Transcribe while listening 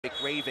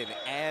McRaven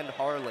and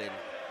Harlan,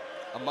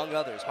 among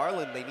others.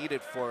 Harlan they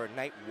needed for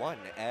night 1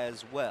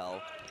 as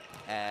well.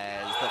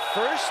 As the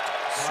first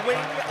swing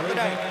of the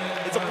night,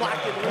 it's a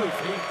black and blue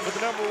for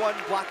the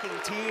 #1 blocking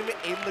team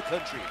in the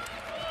country.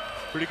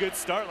 Pretty good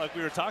start, like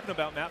we were talking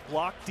about, Matt.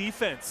 Block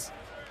defense.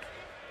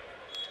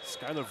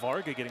 Skylar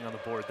Varga getting on the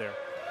board there.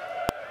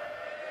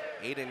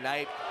 Aiden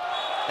Knight,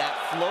 that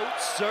float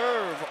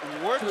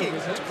serve working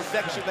to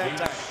perfection that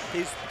time.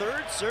 His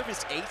 3rd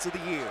service ace of the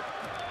year.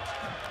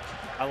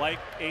 I like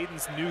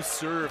Aiden's new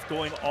serve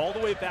going all the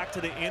way back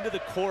to the end of the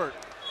court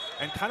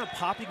and kind of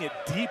popping it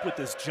deep with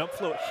this jump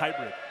float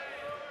hybrid.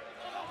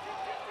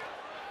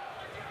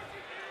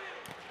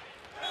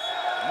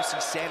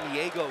 UC San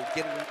Diego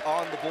getting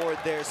on the board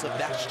there.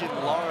 Sebastian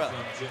Lara,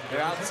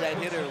 their outside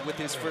hitter with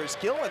his first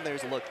kill. And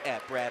there's a look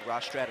at Brad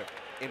Rostratter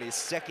in his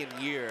 2nd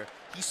year.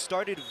 He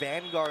started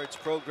Vanguard's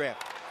program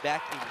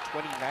back in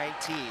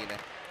 2019.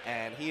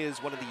 And he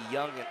is one of the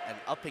young and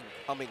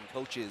up-and-coming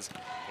coaches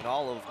in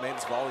all of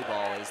men's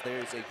volleyball. As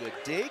there's a good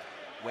dig,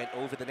 went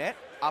over the net.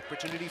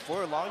 Opportunity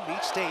for Long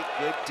Beach State.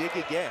 Good dig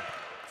again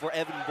for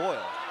Evan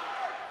Boyle.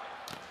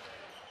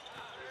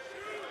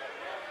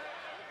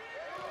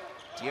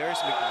 Darius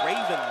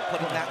McRaven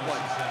putting that one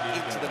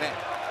into the net.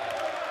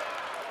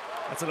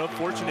 That's an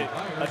unfortunate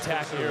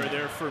attack error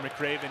there for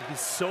McRaven. He's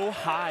so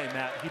high,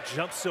 Matt. He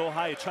jumps so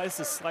high. He tries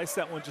to slice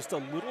that one just a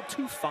little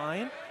too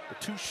fine, or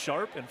too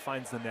sharp, and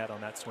finds the net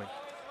on that swing.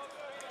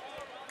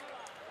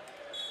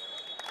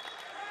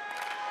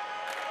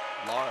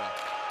 Lara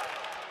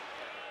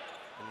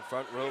in the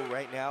front row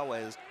right now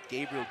as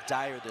Gabriel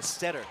Dyer, the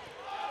setter,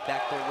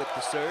 back there with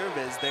the serve,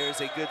 as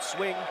there's a good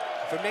swing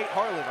from Nate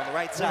Harlan on the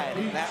right side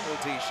in that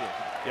rotation.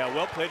 Yeah,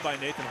 well played by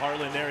Nathan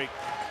Harlan there. He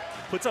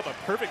puts up a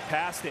perfect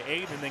pass to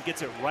Aiden and then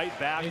gets it right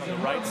back on the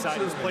right side.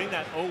 He's playing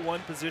that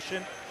 0-1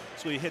 position,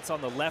 so he hits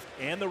on the left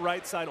and the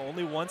right side,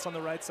 only once on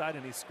the right side,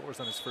 and he scores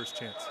on his first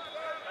chance.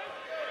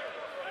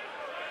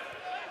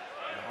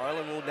 And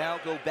Harlan will now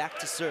go back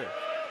to serve.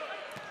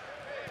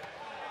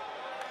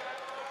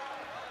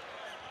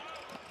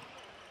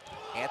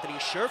 Anthony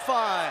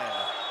Sherfine,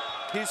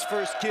 his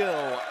first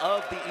kill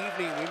of the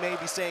evening. We may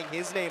be saying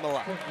his name a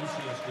lot.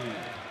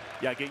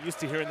 Yeah, get used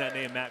to hearing that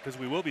name, Matt, because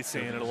we will be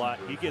saying it a lot.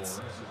 He gets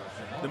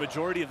the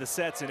majority of the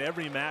sets in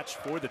every match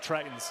for the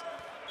Tritons.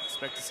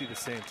 Expect to see the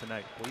same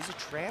tonight. Well, he's a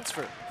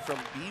transfer from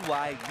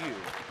BYU,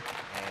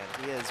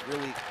 and he has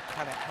really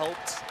kind of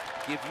helped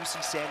give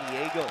UC San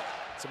Diego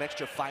some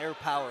extra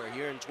firepower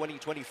here in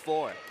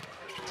 2024.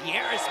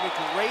 Darius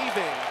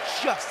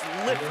McRaven just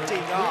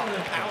lifting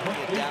off,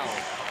 pounding it down.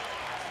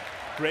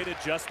 Great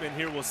adjustment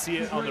here. We'll see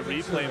it on the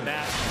replay,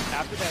 Matt.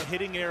 After that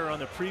hitting error on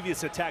the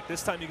previous attack,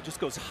 this time he just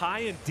goes high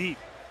and deep.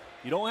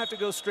 You don't have to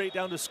go straight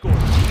down to score.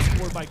 You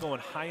score by going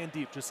high and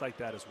deep just like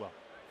that as well.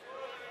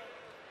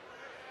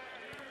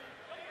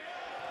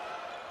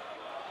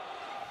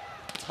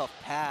 Tough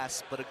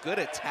pass, but a good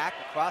attack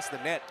across the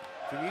net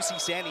from UC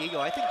San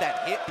Diego. I think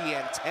that hit the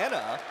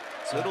antenna,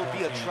 so it'll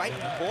be a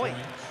Triton point.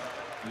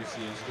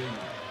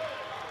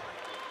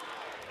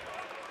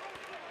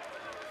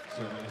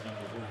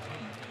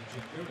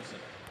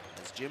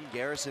 As Jim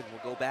Garrison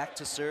will go back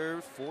to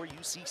serve for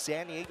UC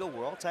San Diego.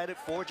 We're all tied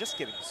at 4, just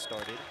getting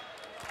started.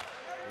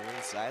 We're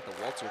inside the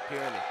Walter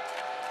Pyramid.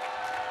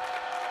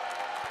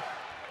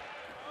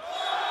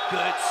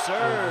 Good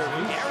serve.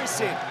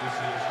 Garrison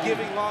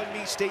giving Long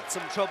Beach State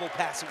some trouble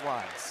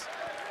passing-wise.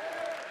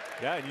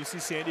 Yeah, and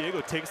UC San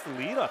Diego takes the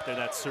lead up there,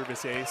 that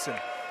service ace. And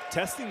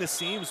testing the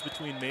seams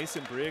between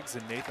Mason Briggs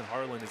and Nathan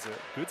Harlan is a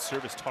good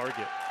service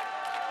target.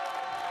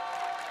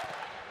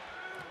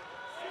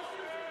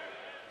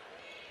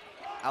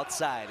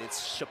 Outside,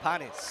 it's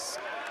Chapanis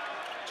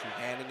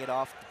handing it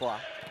off the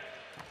block.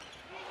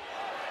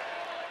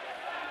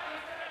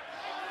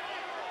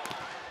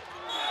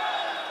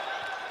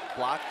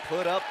 Block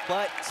put up,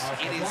 but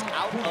it is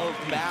out of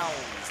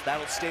bounds.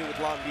 That'll stay with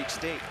Long Beach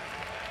State.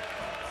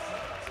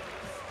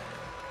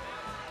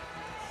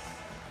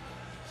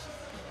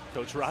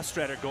 Coach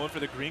Rostratter going for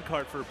the green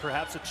card for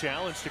perhaps a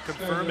challenge to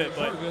confirm it,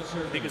 but I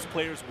think his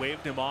players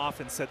waved him off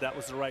and said that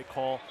was the right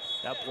call.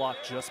 That block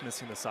just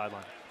missing the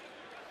sideline.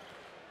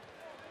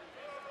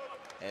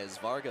 As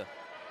Varga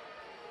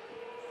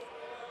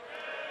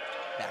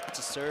back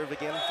to serve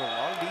again for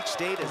Long Beach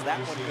State as that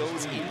one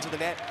goes into the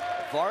net.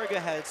 Varga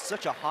had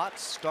such a hot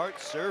start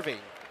serving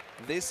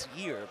this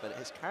year, but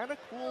has kind of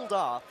cooled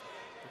off.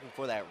 Looking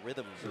for that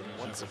rhythm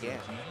once again.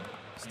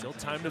 Still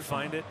time to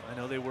find it. I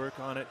know they work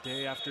on it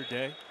day after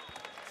day.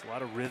 It's a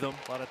lot of rhythm,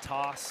 a lot of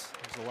toss.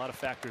 There's a lot of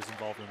factors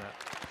involved in that.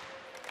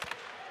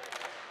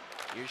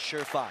 Here's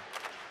Sherfine.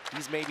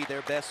 He's maybe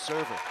their best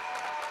server.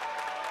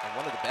 And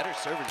one of the better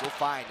servers we'll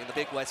find in the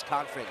Big West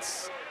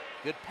Conference.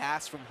 Good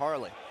pass from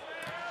Harlan.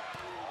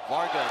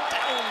 Varga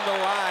down the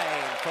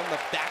line from the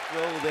back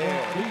row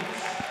there.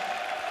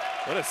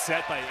 What a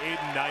set by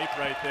Aiden Knight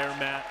right there,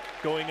 Matt.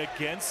 Going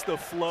against the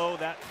flow,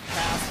 that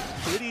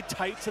pass pretty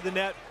tight to the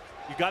net.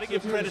 You got to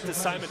give credit to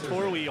Simon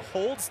Torwey. He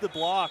holds the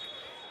block,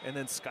 and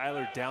then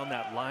Skylar down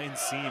that line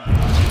seam.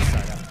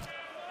 Side out.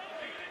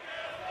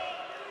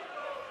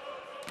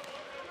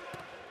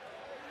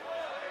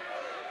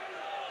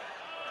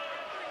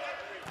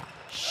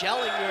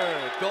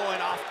 Schellinger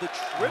going off the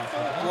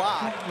triple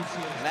block.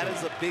 And that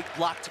is a big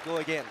block to go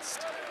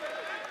against.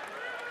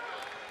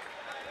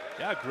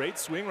 Yeah, great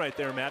swing right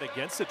there, Matt,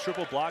 against the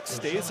triple block.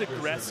 Stays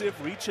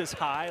aggressive, reaches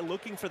high,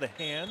 looking for the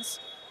hands,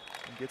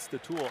 and gets the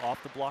tool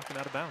off the block and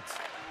out of bounds.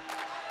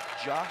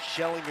 Josh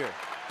Schellinger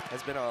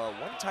has been a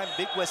one-time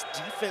Big West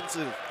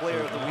Defensive Player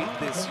of the Week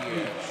this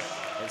year,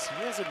 as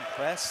he has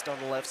impressed on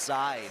the left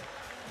side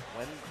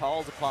when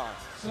called upon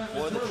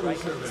for the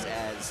Trikers,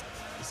 as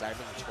Simon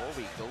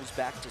Torrey goes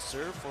back to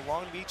serve for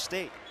Long Beach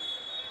State.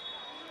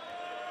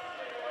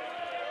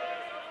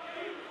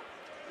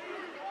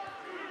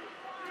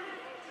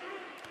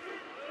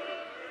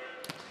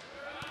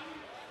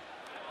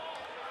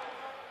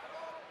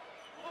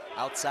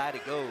 Outside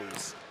it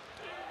goes.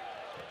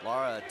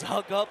 Lara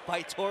dug up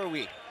by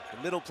Torrey.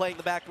 The middle playing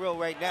the back row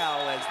right now,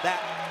 as that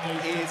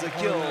is a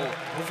kill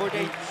for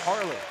Nate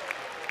Harlan.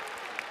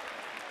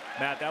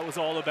 Matt, that was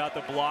all about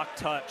the block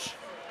touch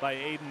by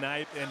Aiden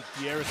Knipe and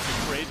Darius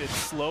McCraven,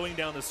 slowing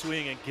down the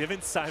swing and giving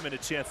Simon a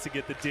chance to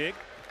get the dig,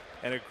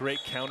 and a great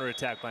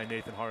counterattack by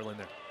Nathan Harlan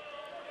there.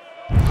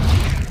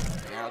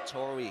 Now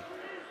Torrey,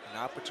 an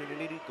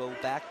opportunity to go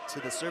back to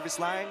the service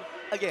line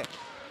again.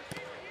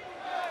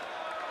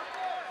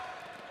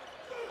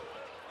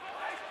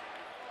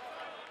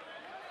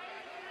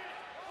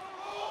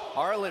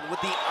 Harlan with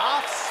the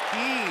off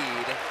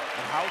speed.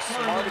 And how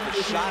smart of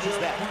a shot is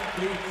that?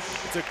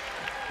 It's an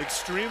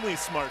extremely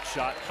smart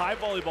shot. High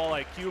volleyball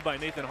IQ by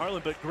Nathan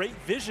Harlan, but great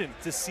vision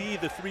to see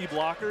the three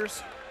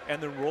blockers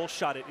and then roll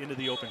shot it into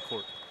the open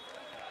court.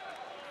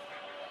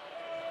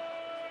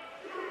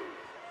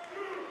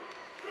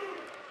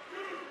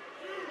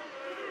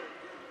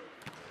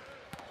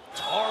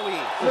 Torrey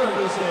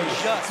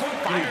just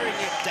firing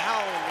it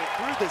down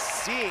through the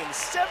seam,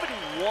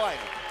 71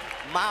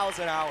 miles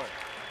an hour.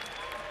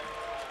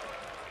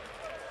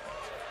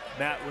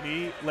 Matt, when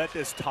he let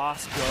this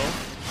toss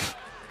go,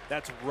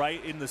 that's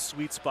right in the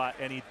sweet spot,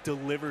 and he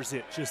delivers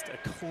it, just a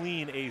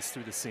clean ace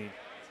through the seam.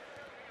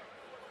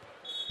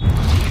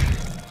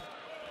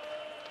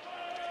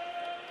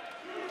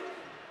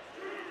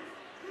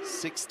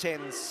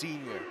 .610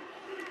 senior,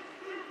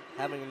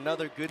 having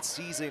another good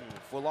season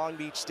for Long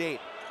Beach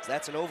State. So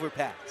that's an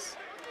overpass.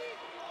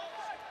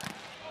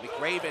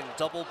 McRaven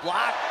double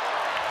block.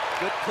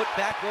 Good put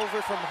back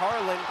over from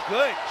Harlan.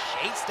 Good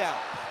chase down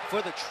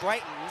for the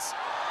Tritons.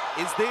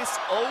 Is this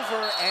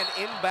over and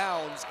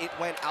inbounds? It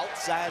went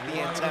outside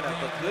the antenna,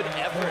 but good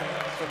effort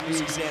from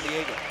UC San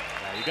Diego.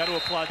 Yeah, you got to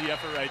applaud the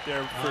effort right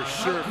there for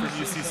sure from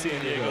UC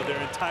San Diego. Their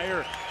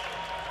entire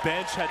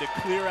bench had to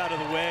clear out of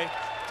the way.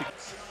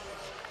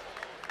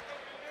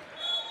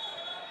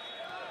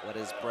 What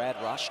has Brad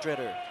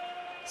Rostrader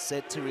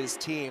said to his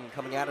team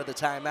coming out of the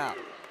timeout?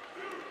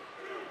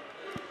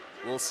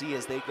 We'll see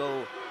as they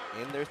go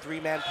in their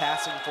three-man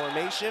passing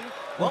formation.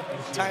 Well,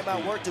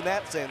 timeout worked in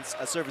that sense,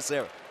 a service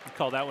error. You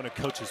call that one a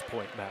coach's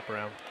point, Matt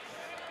Brown.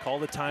 Call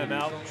the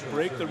timeout,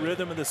 break the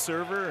rhythm of the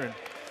server, and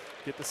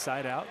get the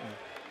side out and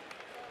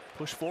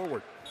push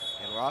forward.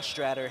 And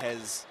Rostrader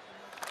has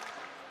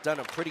done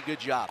a pretty good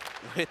job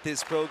with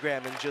this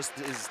program in just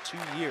his 2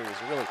 years,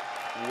 really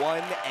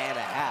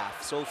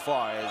 1.5 so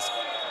far, as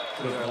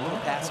we are a little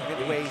past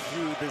midway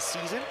through this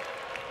season,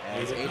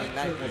 as Aiden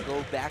Knight will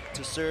go back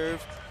to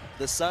serve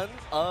the son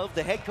of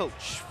the head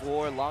coach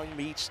for Long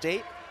Beach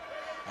State,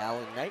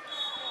 Alan Knight.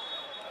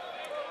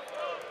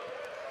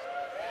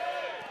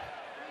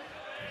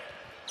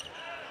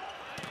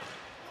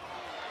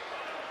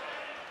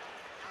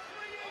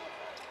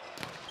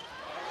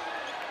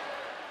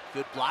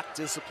 Good block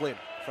discipline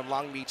from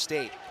Long Beach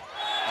State,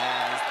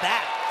 as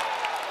that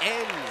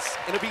ends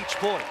in a beach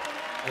point.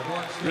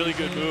 Really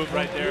good move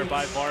right there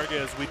by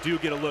Vargas. We do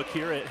get a look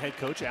here at head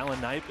coach Alan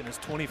Knipe in his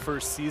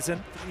 21st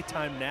season,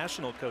 three-time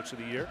national coach of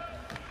the year.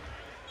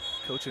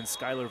 Coaching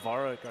Skylar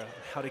Vara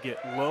how to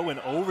get low and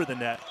over the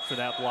net for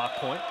that block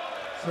point.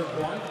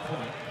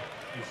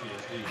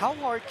 How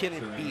hard can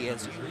it be,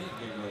 as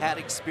you had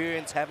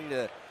experience having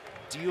to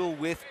deal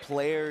with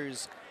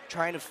players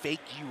trying to fake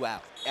you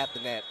out at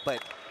the net,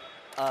 but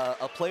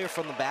a player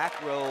from the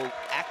back row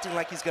acting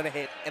like he's going to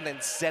hit and then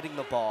setting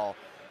the ball?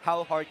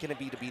 How hard can it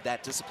be to be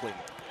that disciplined?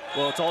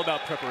 Well, it's all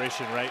about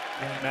preparation, right,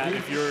 Matt?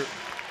 If you're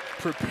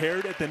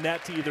prepared at the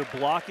net to either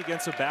block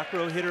against a back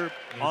row hitter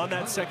on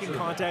that second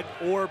contact,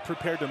 or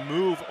prepared to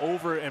move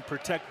over and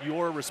protect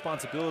your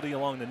responsibility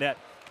along the net,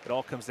 it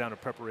all comes down to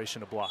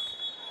preparation to block.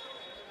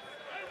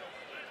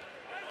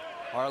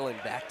 Harlan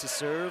back to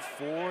serve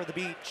for the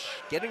Beach,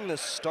 getting the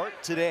start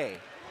today,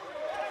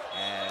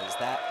 as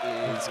that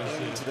is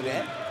into the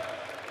net.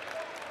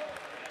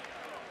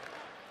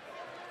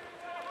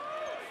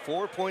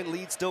 4-point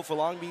lead still for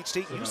Long Beach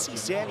State. UC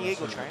San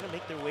Diego trying to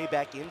make their way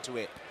back into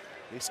it.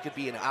 This could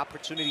be an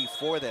opportunity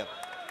for them.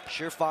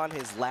 Sherfon,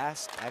 his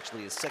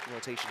second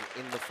rotation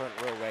in the front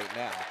row right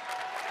now,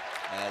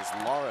 as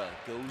Lara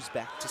goes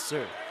back to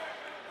serve.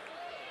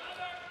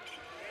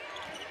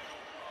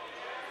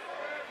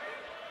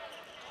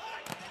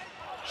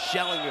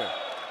 Schellinger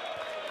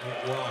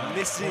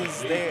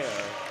misses there.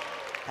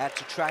 had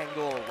to try and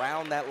go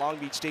around that Long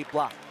Beach State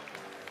block.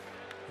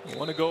 You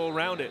want to go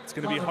around it. It's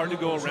going to be hard to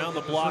go around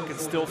the block and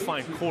still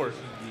find court.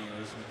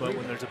 But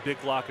when there's a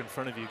big block in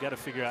front of you, you got to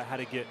figure out how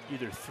to get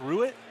either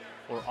through it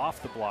or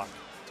off the block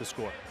to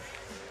score.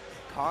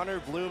 Connor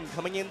Bloom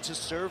coming in to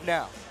serve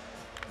now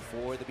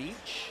for the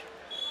Beach.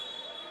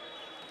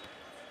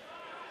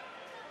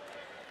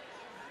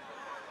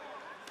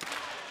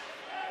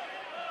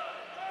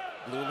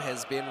 Bloom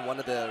has been one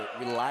of the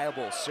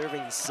reliable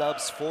serving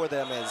subs for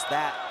them as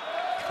that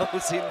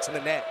goes into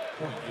the net.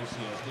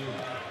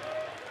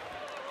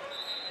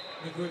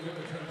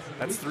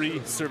 That's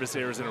 3 service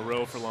errors in a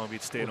row for Long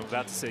Beach State. I'm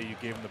about to say you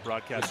gave them the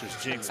broadcaster's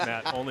jinx,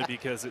 Matt, only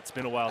because it's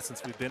been a while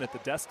since we've been at the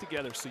desk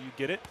together, so you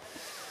get it.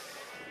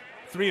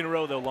 3 in a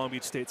row, though, Long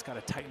Beach State's got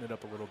to tighten it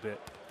up a little bit.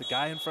 The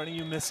guy in front of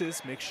you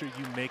misses, make sure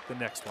you make the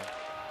next one.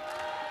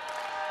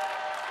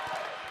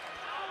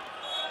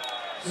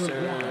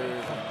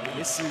 Serve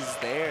misses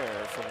there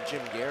from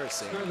Jim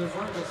Garrison.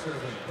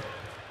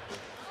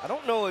 I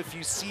don't know if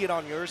you see it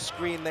on your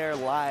screen there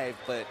live,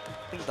 but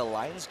I think the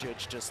lines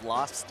judge just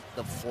lost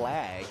the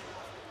flag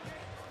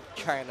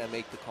trying to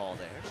make the call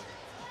there.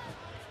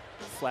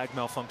 Flag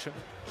malfunction.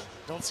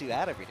 Don't see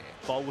that every day.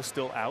 Ball was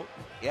still out.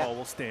 Yeah. Ball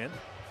will stand.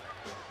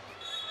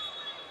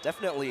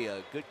 Definitely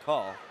a good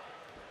call.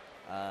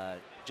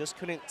 Just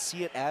couldn't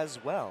see it as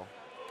well.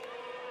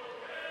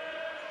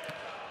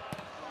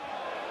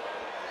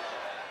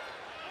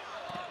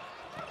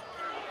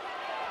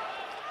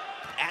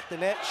 At the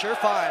net,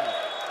 Sherfine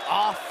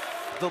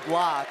off the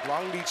block.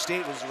 Long Beach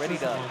State was ready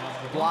to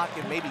block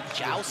and maybe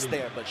joust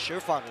there, but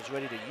Sherfine was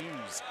ready to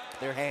use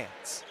their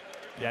hands.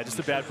 Yeah, just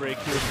a bad break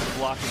here for the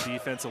blocking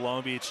defense of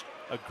Long Beach.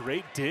 A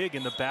great dig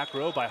in the back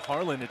row by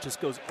Harlan. It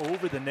just goes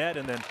over the net,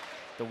 and then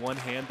the one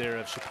hand there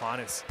of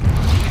Chaponis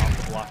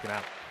off the block and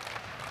out.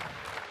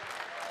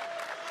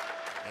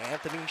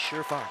 Anthony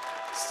Sherfine,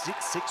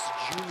 6'6"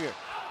 junior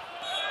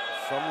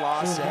from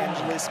Los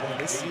Angeles,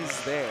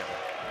 misses there.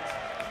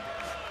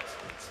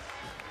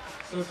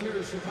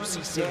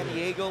 UC San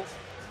Diego,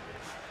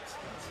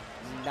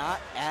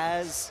 not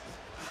as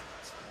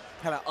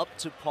kind of up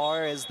to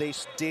par as they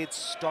did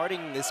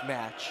starting this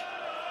match,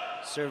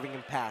 serving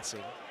and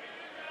passing.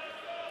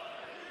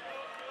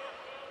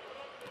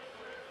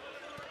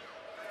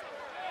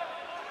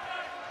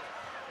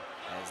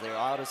 As they're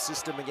out of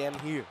system again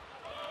here.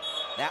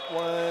 That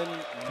one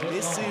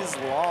misses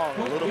long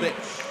a little bit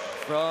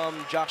from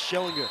Josh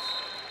Schellinger.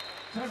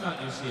 Timeout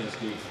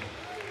UCSD.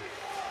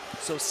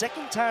 So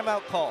second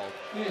timeout called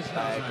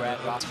by Brad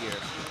Ross here.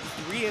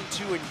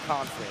 3-2 in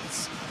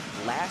conference.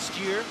 Last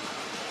year,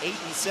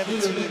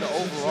 8-17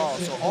 overall.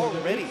 So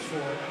already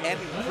an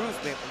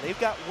improvement. And they've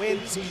got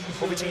wins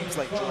over teams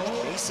like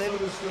George Mason,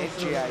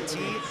 NJIT,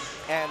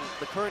 and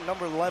the current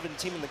number 11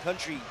 team in the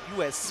country,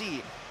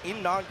 USC,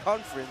 in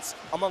non-conference,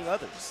 among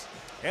others.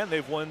 And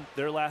they've won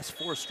their last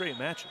 4 straight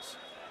matches.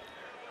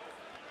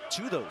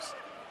 2 of those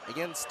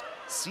against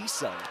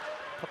CSUN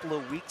a couple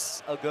of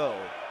weeks ago.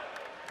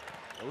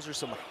 Those are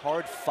some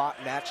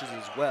hard-fought matches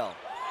as well.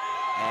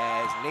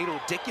 As Nato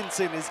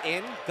Dickinson is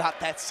in, got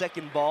that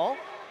second ball,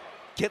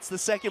 gets the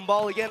second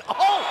ball again.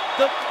 Oh,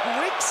 the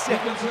quick set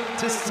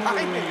to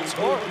Simon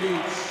Torrey.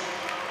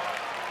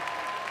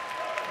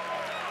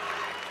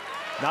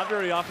 Not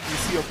very often you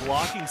see a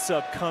blocking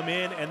sub come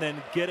in and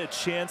then get a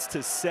chance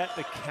to set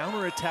the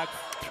counterattack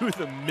through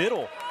the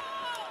middle.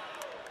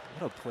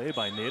 What a play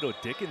by Nato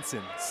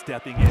Dickinson,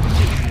 stepping in and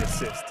getting the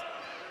assist.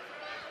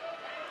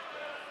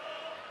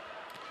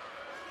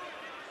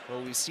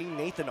 Well, we've seen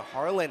Nathan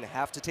Harlan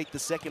have to take the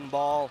second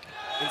ball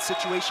in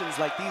situations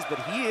like these, but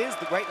he is,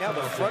 right now,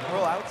 the front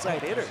row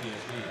outside hitter.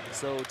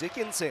 So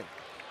Dickinson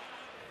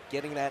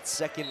getting that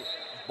second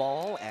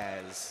ball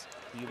as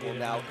he will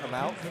now come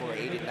out for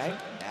Aiden Knight,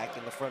 back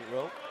in the front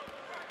row.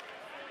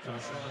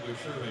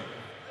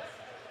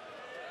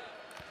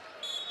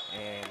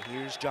 And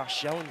here's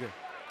Josh Schellinger.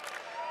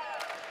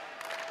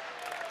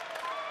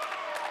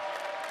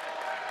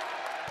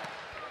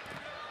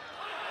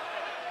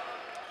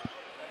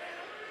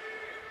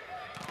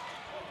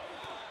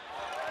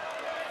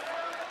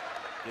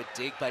 Good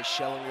dig by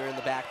Schellinger in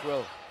the back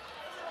row.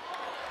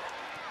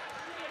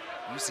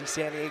 UC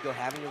San Diego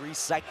having to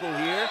recycle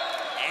here.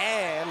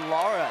 And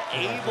Lara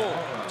able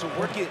to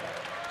work it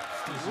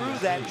through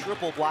that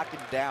triple, blocking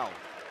down.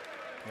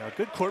 Yeah,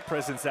 good court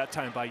presence that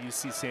time by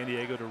UC San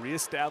Diego to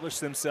reestablish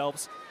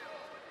themselves.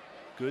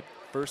 Good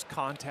first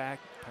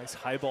contact, nice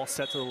high ball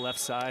set to the left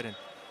side, and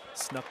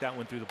snuck that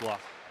one through the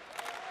block.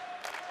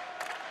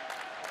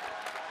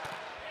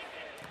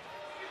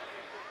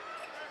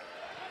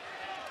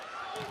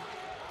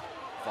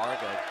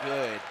 Varga,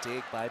 good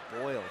dig by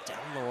Boyle,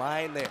 down the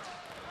line there.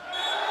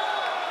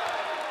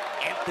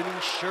 Anthony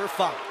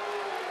Sherfine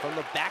from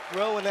the back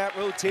row in that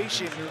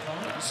rotation.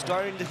 He's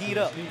starting to heat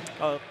up.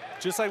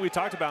 Just like we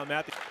talked about,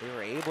 Matt. They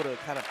were able to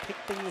kind of pick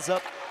things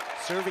up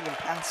serving and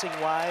passing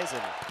wise,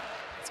 and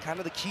it's kind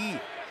of the key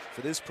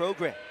for this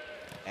program.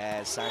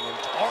 As Simon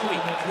Torrey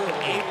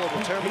able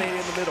to terminate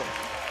in the middle.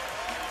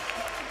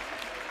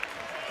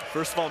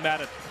 First of all,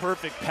 Matt, a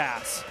perfect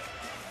pass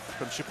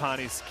from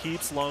Chapani's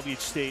keeps Long Beach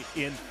State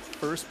in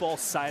first ball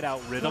side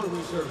out rhythm.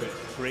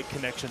 Great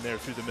connection there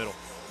through the middle.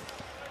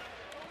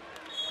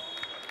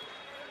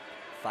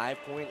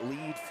 5-point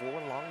lead for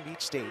Long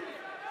Beach State.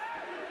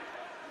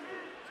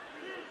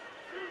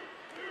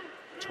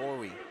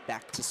 Torrey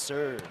back to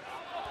serve.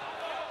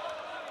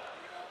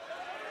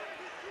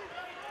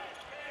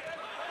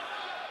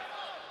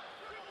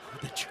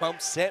 The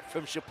jump set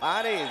from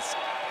Chapani is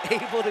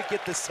able to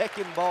get the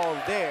second ball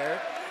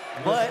there,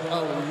 but a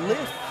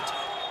lift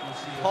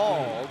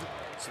called,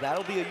 so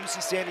that'll be a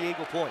UC San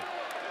Diego point.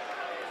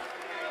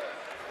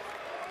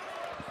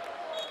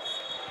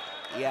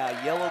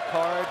 Yeah, yellow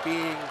card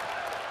being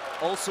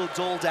also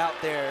doled out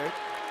there.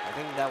 I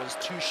think that was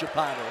to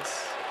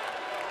Chapanis.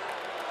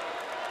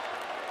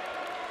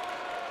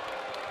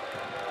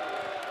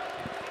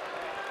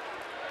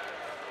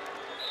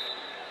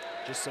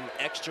 Just some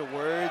extra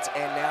words,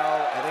 and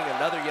now I think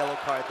another yellow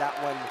card. That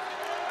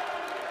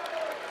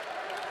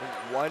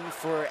one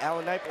for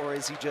Alan Knipe, or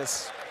is he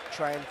just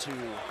trying to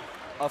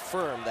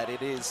affirm that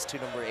it is to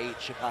number 8,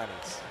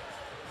 Chapanis?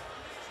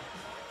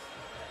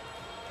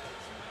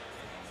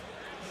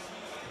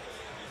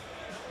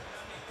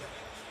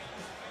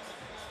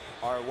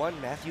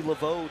 R1, Matthew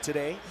Laveau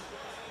today.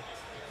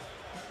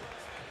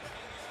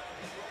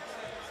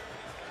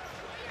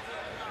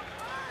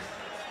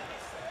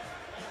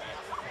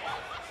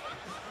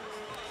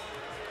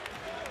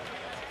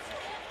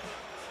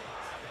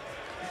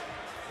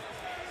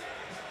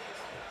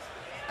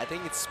 I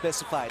think it's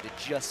specified to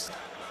just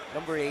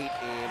number 8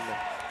 in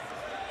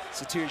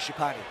Satir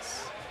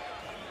Chapanis.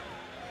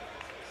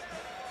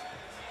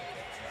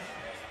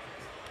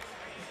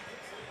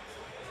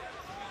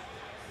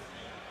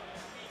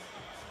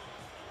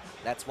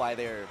 That's why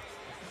they're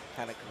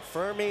kind of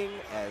confirming,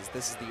 as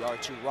this is the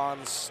R2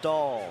 Ron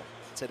Stahl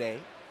today.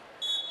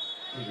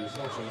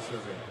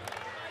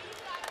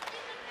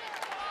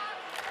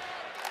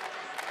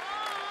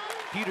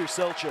 Peter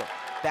Selcha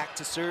back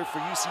to serve for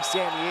UC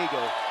San Diego.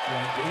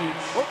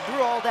 Oh,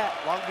 through all that,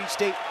 Long Beach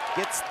State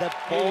gets the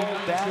ball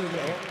back and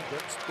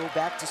let's go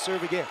back to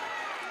serve again.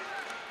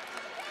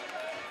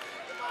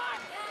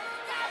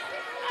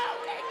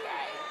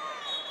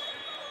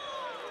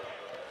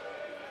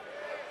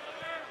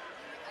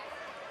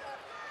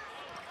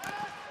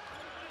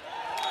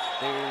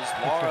 There's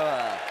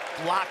Laura,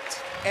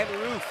 blocked and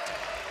roofed.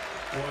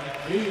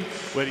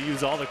 Way to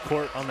use all the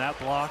court on that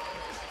block.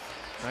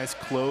 Nice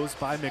close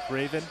by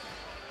McRaven.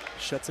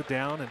 Shuts it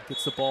down and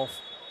gets the ball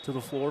to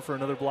the floor for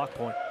another block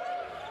point.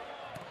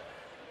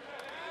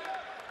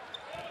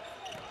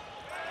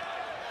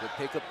 Good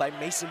pickup by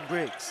Mason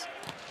Briggs.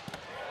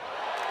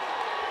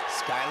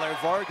 Skylar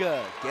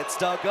Varga gets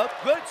dug up.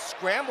 Good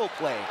scramble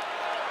play.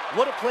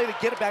 What a play to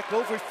get it back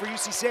over for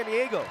UC San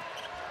Diego.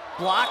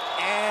 Blocked,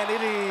 and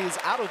it is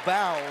out of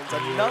bounds.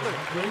 Another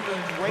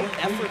great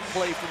effort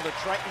play from the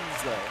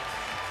Tritons, though.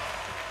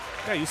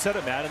 Yeah, you said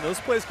it, Matt, and those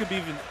plays can be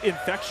even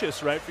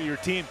infectious, right, for your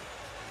team.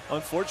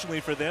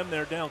 Unfortunately for them,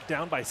 they're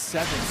down by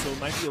 7, so it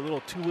might be a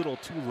little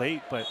too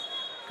late, but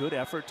good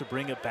effort to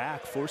bring it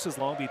back. Forces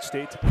Long Beach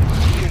State to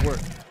work.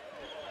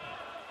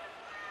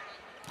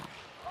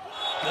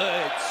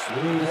 Good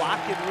block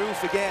and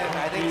roof again.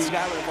 I think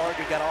Skylar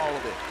Varga got all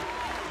of it.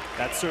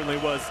 That certainly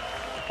was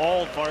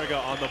all Varga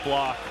on the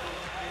block.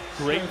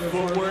 Great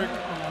footwork,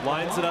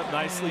 lines it up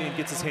nicely, and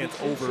gets his hands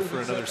over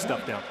for another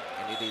step down.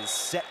 And it is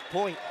set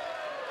point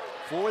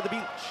for the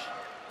Beach.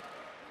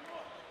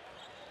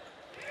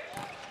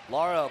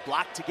 Lara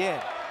blocked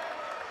again.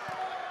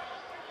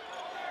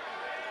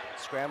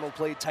 Scramble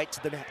play tight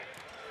to the net.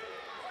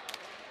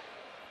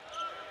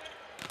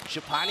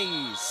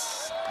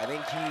 Chapanis, I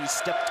think he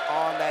stepped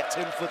on that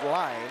 10-foot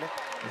line.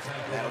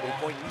 That'll be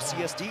point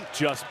UCSD.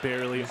 Just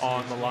barely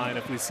on the line.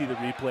 If we see the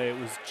replay, it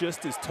was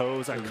just his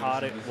toes. I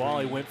caught it while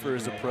he went for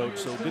his approach.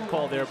 So good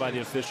call there by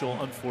the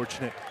official.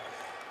 Unfortunate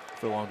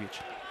for Long Beach.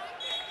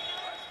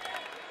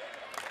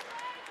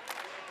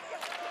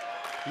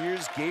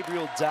 Here's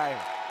Gabriel Dyer.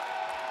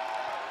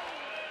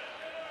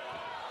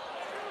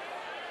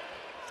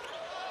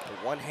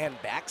 A one-hand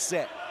back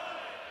set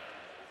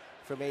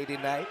from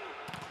Aiden Knight.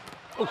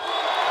 Oh.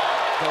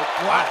 The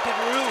block and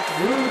roof.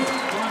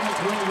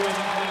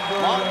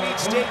 Long Beach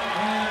State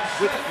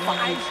with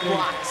 5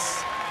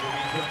 blocks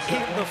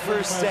in the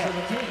first set.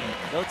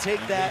 They'll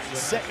take that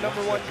set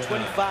number 1,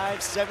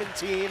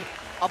 25-17,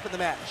 up in the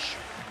match.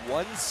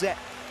 1 set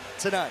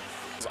to none.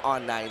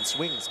 On 9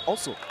 swings,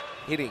 also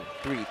hitting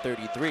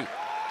 .333.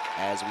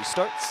 As we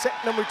start set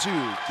number 2,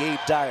 Gabe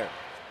Dyer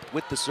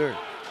with the serve.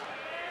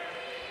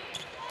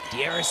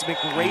 Darius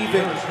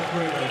McRaven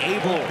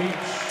able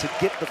to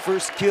get the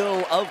first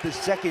kill of the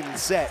second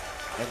set.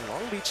 And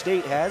Long Beach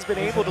State has been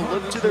able to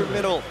look to their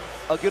middle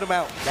a good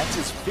amount. That's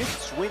his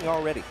 5th swing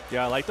already.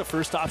 Yeah, I like the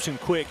first option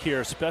quick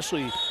here,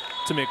 especially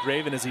to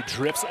McRaven as he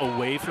drifts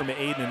away from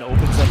Aiden and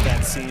opens up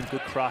that seam.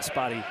 Good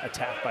crossbody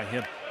attack by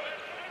him.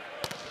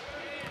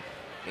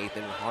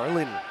 Nathan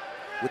Harlan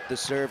with the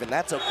serve, and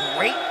that's a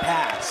great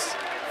pass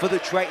for the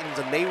Tritons,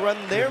 and they run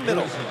their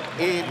middle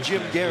in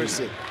Jim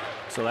Garrison.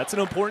 So that's an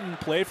important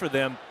play for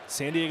them.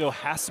 San Diego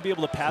has to be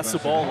able to pass the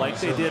ball like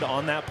they did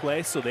on that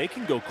play so they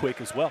can go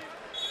quick as well.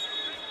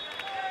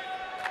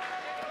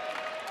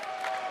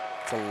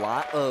 It's a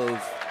lot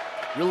of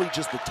really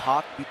just the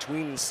talk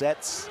between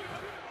sets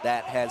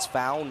that has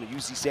found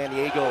UC San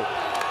Diego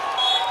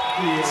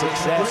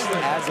success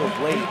as of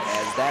late,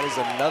 as that is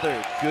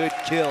another good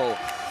kill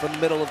from the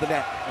middle of the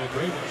net.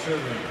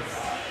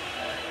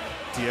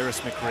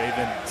 Darius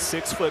McRaven,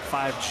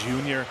 6'5"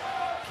 junior,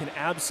 can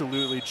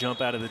absolutely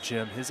jump out of the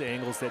gym. His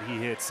angles that he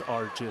hits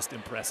are just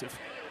impressive.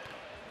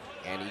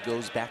 And he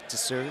goes back to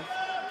serve.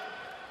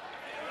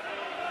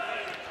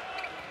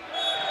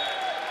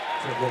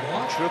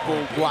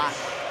 Triple block.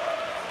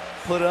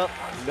 Put up,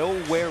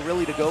 nowhere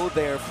really to go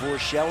there for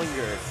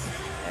Schellinger,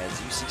 as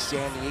UC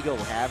San Diego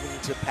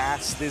having to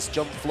pass this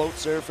jump float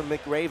serve from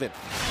McRaven.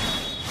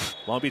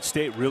 Long Beach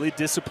State really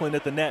disciplined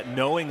at the net,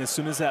 knowing as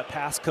soon as that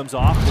pass comes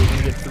off, they're going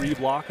to get 3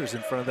 blockers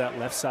in front of that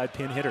left side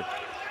pin hitter.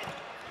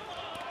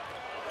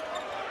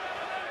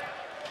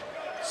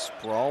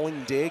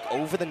 Sprawling dig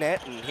over the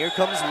net, and here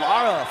comes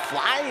Lara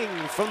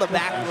flying from the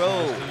back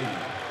row.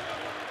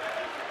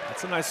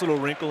 That's a nice little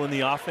wrinkle in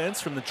the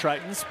offense from the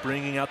Tritons,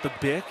 bringing out the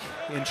Bic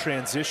in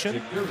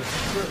transition.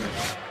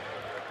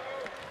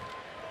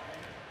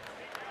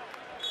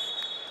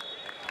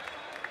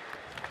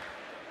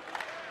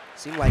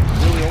 Seemed like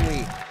really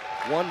only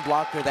one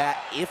blocker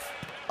that, if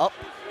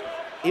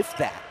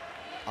that,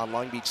 on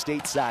Long Beach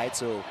State side.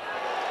 So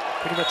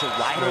pretty much a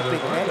wide open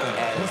net,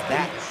 as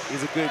that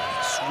is a good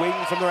swing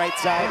from the right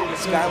side.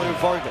 Skylar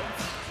Varga.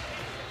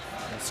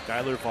 And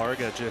Skylar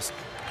Varga just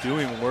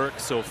doing work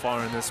so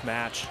far in this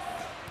match.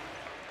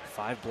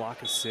 5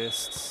 block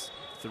assists,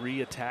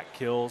 3 attack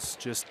kills,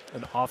 just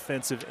an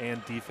offensive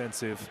and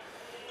defensive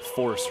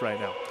force right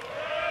now.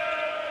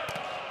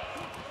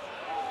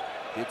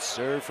 Good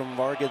serve from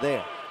Varga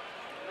there.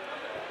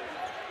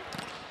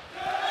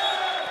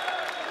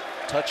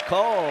 Touch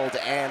called,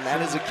 and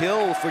that is a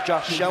kill for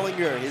Josh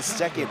Schellinger, his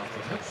second.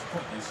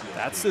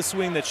 That's the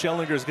swing that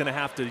Schellinger is going to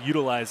have to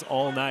utilize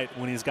all night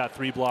when he's got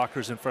 3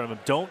 blockers in front of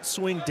him. Don't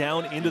swing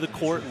down into the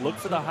court, look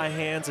for the high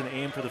hands and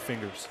aim for the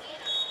fingers.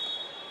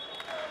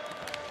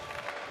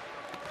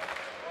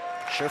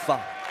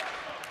 Sherfan.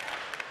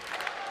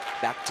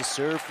 Back to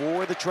serve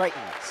for the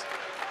Tritons.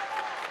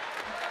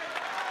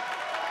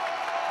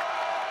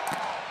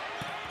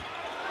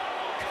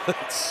 Good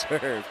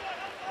serve.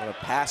 And a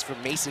pass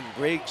from Mason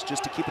Briggs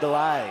just to keep it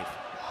alive.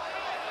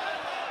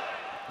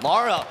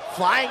 Lara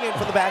flying in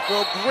from the back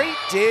row. Great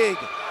dig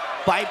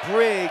by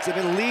Briggs, and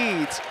it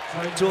leads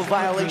to a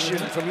violation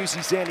from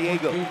UC San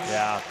Diego.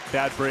 Yeah,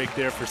 bad break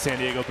there for San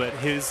Diego, but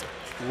his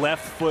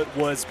left foot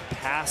was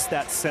past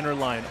that center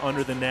line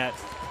under the net.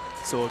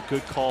 So a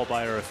good call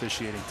by our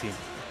officiating team.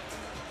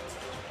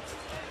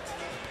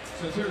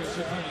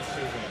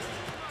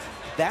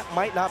 That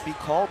might not be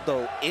called,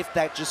 though, if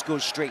that just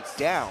goes straight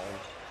down,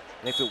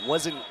 and if it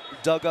wasn't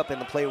dug up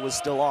and the play was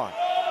still on.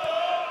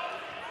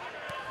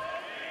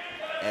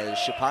 As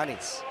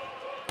Shapanis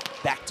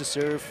back to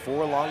serve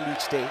for Long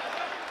Beach State.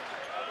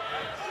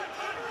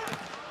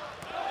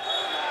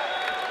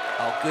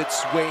 A good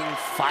swing,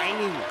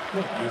 finding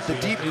the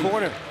deep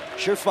corner.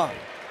 Sherfan.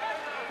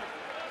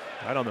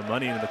 Right on the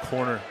money in the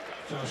corner.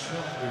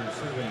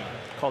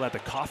 Call that the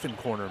coffin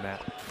corner,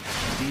 Matt.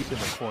 Deep in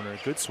the corner.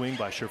 Good swing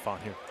by Sherfan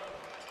here.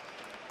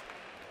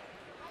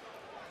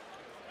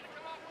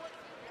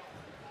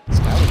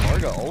 Skylar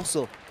Varga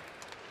also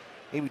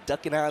maybe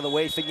ducking out of the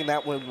way, thinking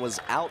that one was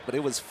out, but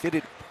it was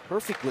fitted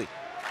perfectly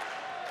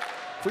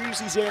for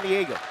UC San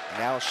Diego.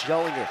 Now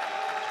Schellinger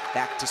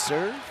back to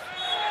serve.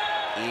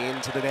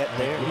 Into the net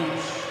there.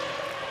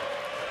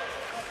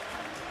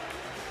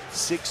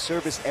 6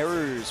 service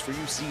errors for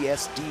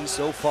UCSD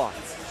so far.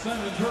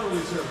 Simon Turley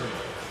serving.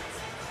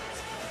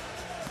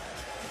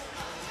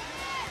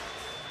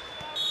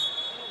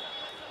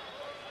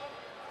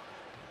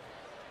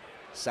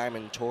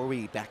 Simon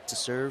Torrey back to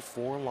serve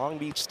for Long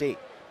Beach State.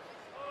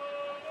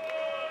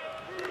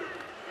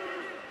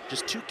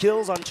 Just 2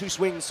 kills on 2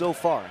 swings so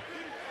far.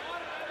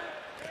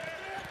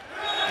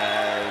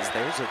 As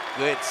there's a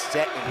good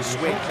set and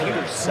swing.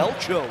 Peter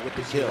Selcho with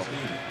the kill.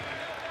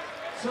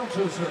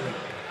 Selcho serving.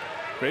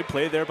 Great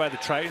play there by the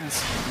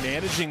Tritons,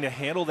 managing to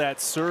handle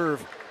that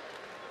serve.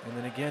 And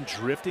then again,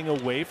 drifting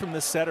away from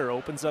the setter,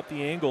 opens up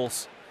the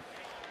angles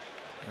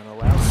and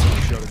allows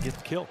Selcho to get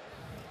the kill.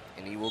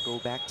 And he will go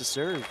back to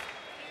serve.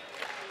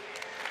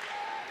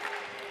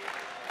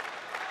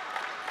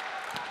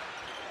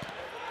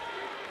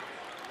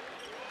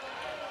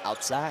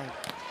 Outside.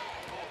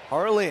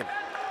 Harlan.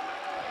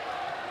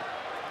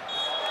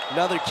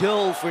 Another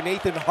kill for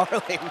Nathan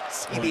Harlan.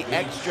 See the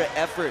extra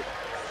effort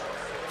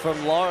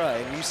from Lara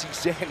and UC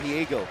San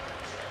Diego.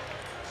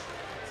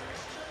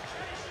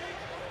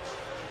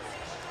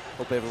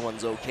 Hope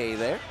everyone's okay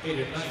there.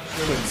 Good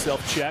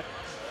self-check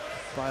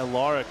by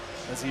Lara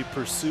as he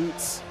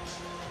pursues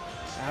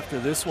after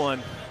this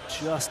one,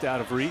 just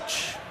out of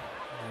reach,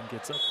 and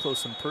gets up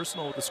close and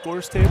personal with the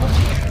scores table.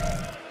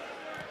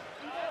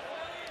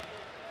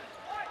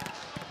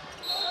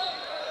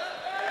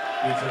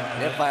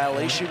 Net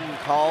violation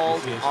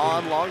called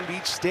on Long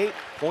Beach State.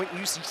 Point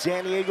UC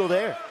San Diego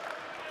there.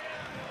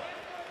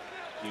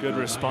 Good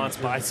response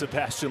by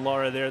Sebastian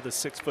Lara there, the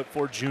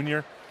 6'4"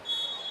 junior.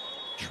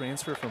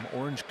 Transfer from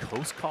Orange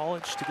Coast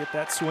College to get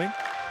that swing.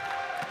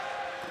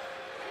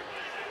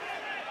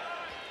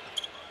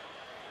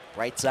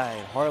 Right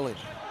side, Harlan.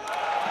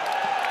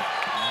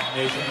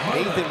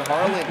 Nathan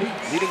Harlan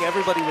leading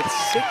everybody with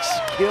 6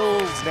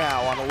 kills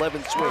now on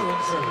 11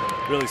 swings.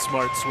 Really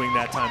smart swing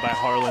that time by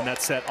Harlan.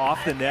 That set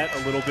off the net a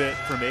little bit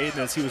from Aiden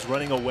as he was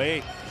running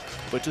away,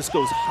 but just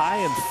goes high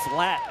and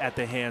flat at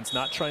the hands,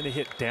 not trying to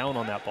hit down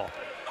on that ball.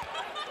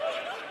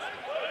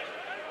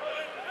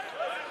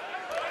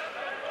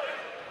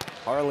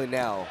 Harlan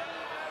now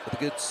with a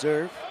good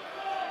serve.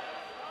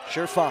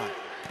 Sherfon,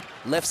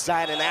 left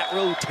side in that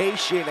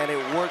rotation, and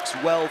it works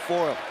well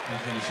for him.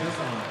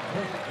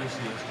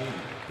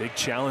 Big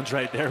challenge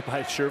right there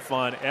by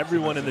Sherfon.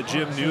 Everyone in the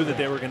gym knew that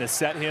they were going to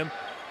set him.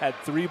 Had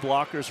 3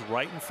 blockers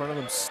right in front of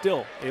him,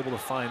 still able to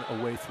find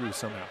a way through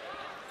somehow.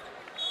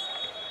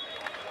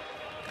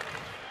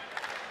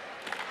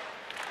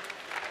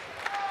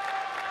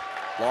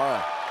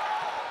 Lara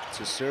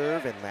to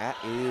serve, and that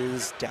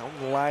is down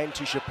the line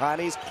to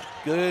Shapanis.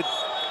 Good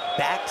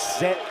back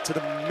set to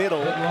the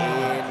middle in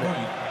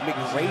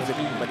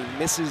McRaven, but he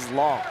misses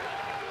long.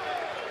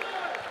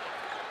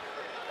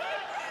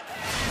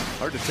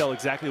 Hard to tell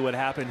exactly what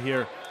happened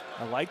here.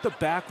 I like the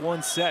back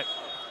one set.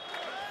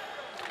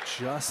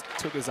 Just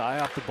took his eye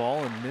off the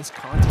ball and missed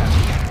contact.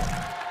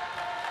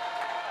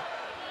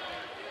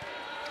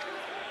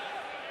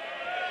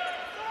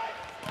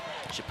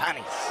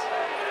 Shapanis.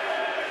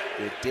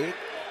 Good dig.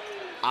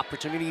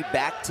 Opportunity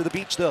back to the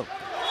beach though.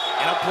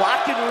 And a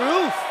blocking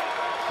roof.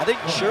 I think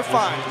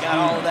Sherfon got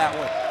all of that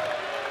one.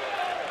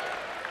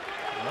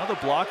 Well, the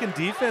blocking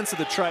defense of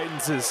the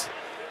Tritons is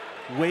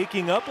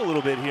waking up a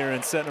little bit here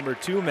in set number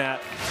 2,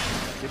 Matt.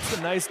 Gets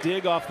a nice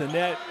dig off the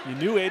net. You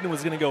knew Aiden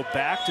was going to go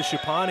back to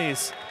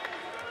Shapanis.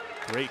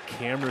 Great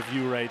camera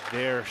view right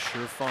there.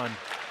 Sherfon,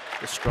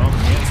 the strong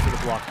hands for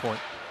the block point.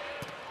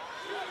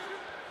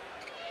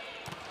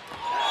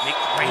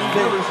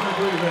 McRaven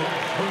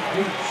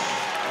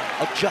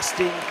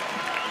adjusting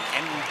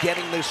and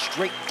getting the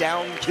straight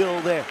down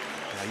kill there.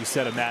 Yeah, you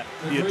said it, Matt.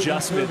 The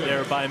adjustment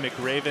there by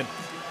McRaven.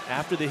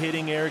 After the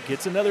hitting error,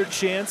 gets another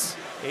chance.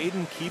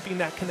 Aiden keeping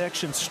that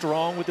connection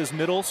strong with his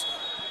middles.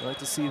 I like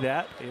to see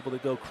that. Able to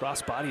go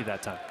cross body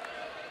that time.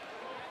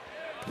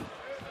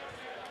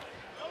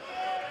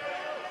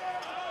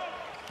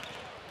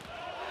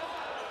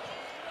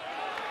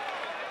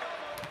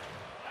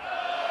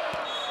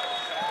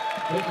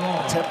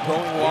 Attempt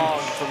going long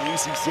from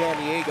UC San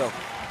Diego.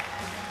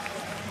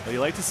 Well, you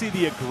like to see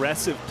the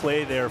aggressive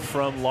play there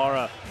from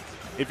Lara.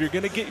 If you're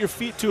going to get your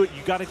feet to it,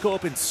 you got to go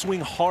up and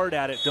swing hard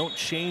at it. Don't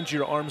change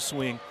your arm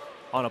swing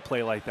on a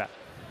play like that.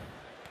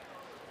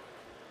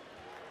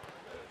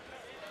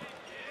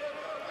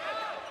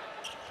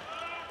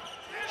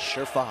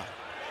 Sherfon.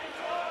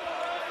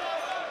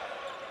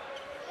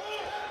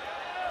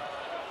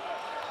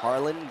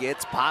 Harlan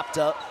gets popped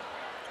up.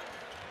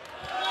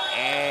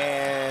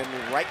 And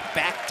right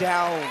back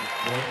down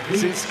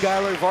to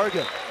Skylar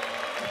Varga.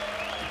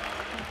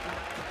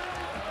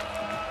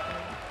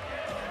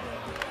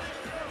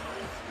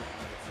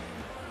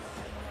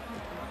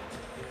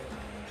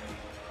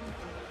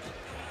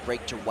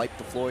 Break to wipe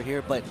the floor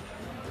here, but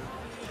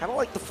kind of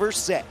like the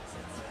first set.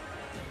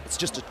 It's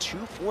just a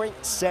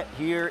 2-point set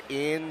here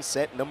in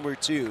set number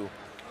 2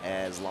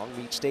 as Long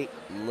Beach State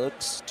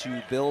looks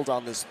to build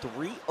on this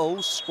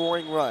 3-0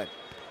 scoring run.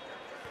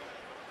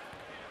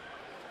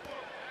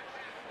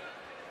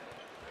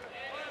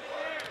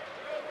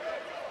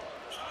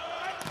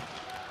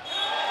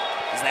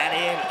 Is that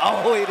in?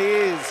 Oh, it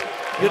is.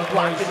 Good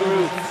blocking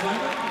move.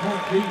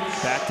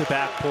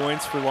 Back-to-back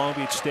points for Long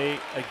Beach State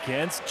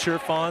against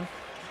Sherfon.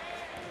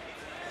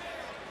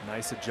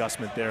 Nice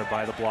adjustment there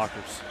by the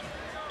blockers.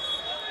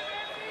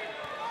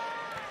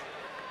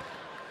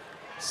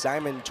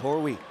 Simon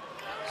Torwi,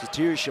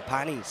 Satir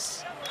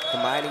Shapanis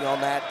combining on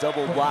that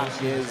double block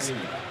as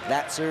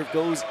that serve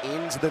goes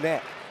into the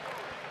net.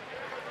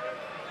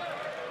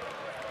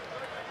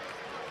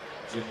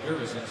 Jim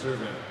Garrison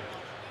serving.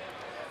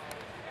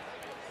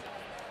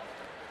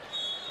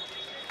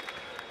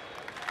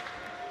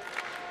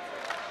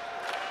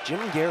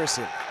 Jim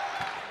Garrison.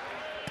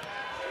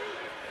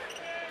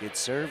 Good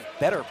serve,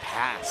 better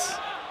pass.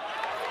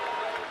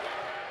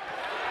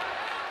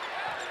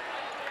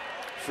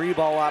 Free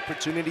ball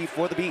opportunity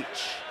for the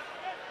beach.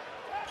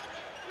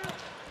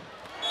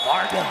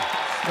 Varga.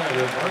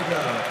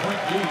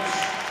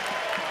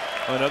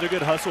 Another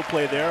good hustle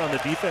play there on the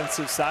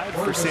defensive side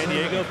for San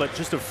Diego, but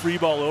just a free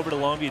ball over to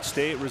Long Beach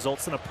State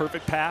results in a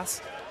perfect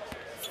pass.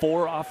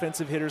 4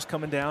 offensive hitters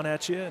coming down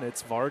at you, and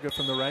it's Varga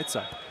from the right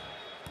side.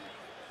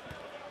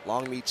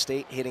 Long Beach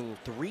State hitting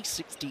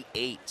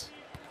 .368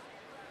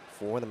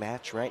 for the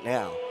match right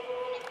now.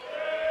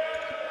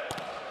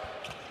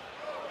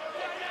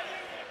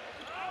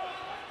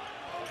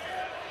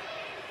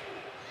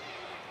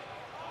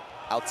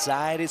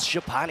 Outside is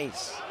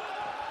Shapanis.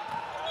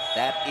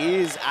 That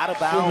is out of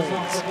bounds.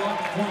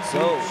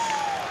 So,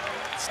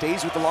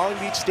 stays with the Long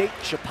Beach State.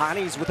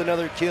 Chapani's with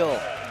another kill.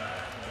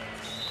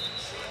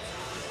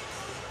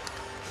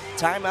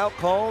 Timeout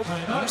called.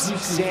 UC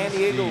San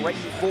Diego right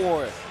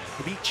before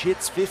the Beach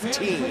hits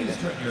 15.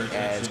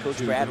 As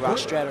Coach Brad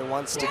Rostratter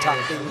wants to talk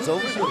things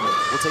over.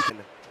 We'll take it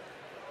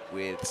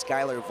with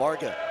Skylar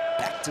Varga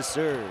back to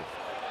serve.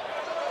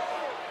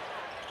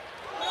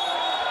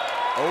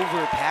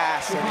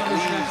 Overpass, and it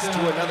leads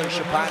to another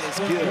Chapani's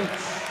kill.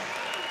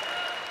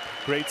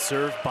 Great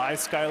serve by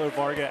Skylar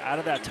Varga out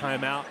of that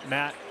timeout.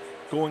 Matt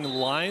going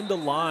line to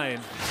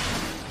line.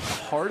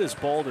 Hardest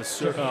ball to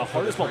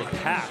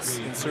pass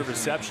in serve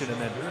reception,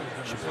 and then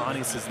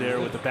Chapani's is there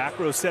with the back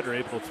row setter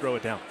able to throw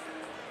it down.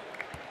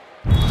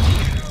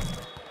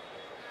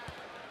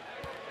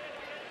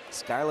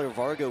 Skylar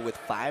Varga with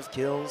 5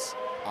 kills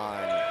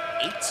on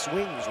 8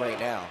 swings right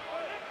now,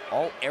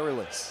 all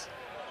errorless.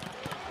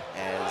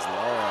 As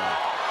Laura,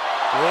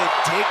 good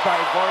take by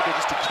Varga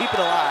just to keep it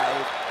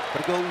alive,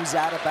 but it goes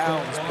out of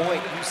bounds.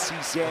 Point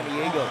UC San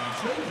Diego.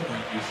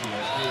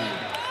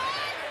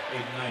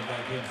 8-9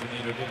 back in for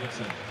Nader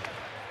Dickinson.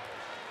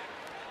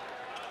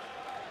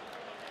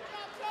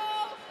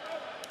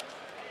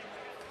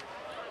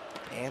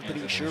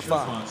 Anthony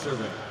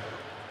Sherfon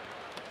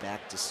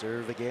back to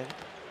serve again.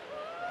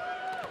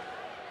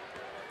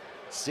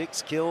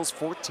 6 kills,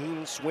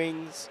 14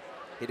 swings,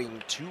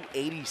 hitting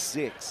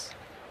 .286.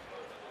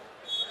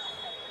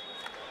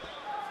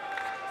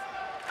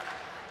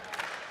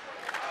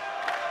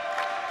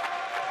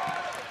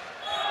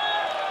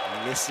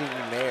 Missing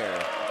there.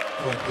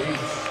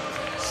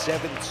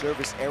 7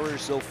 service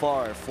errors so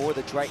far for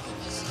the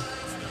Tritons.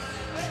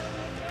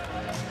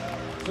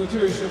 So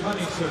here's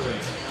Chapani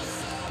serving.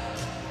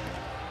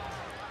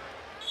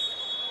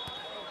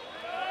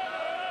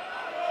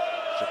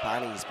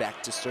 Chapani's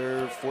back to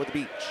serve for the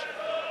Beach.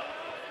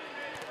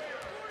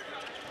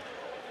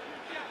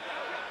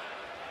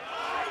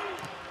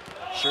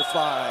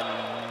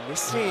 Sherfon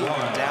missing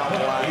down the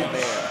line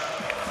there.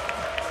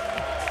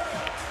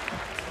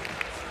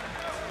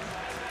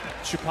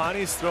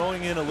 Chapani's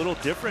throwing in a little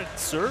different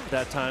serve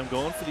that time,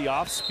 going for the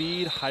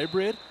off-speed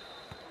hybrid.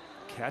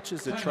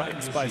 Catches the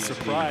Tritons by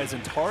surprise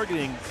and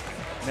targeting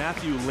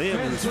Matthew Lim,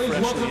 who's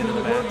freshly into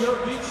the match.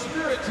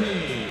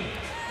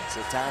 It's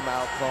a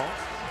timeout call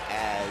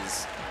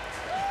as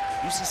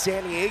UC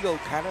San Diego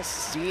kind of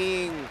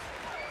seeing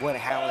what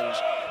Howland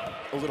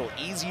a little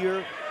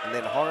easier and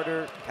then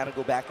harder, kind of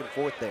go back and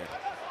forth there.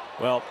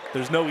 Well,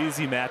 there's no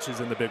easy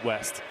matches in the Big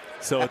West,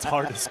 so it's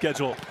hard to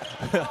schedule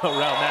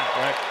around that,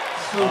 right?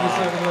 You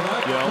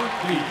know,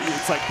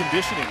 it's like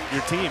conditioning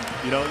your team.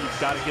 You know, you've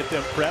got to get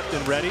them prepped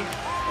and ready,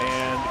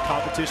 and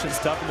competition's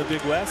tough in the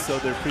Big West, so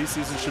their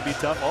preseason should be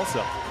tough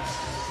also.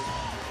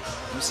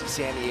 UC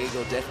San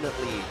Diego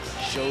definitely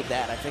showed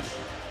that. I think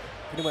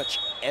pretty much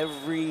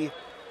every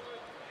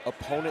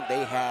opponent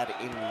they had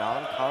in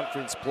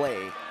non-conference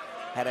play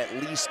had at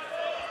least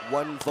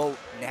 1 vote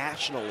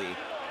nationally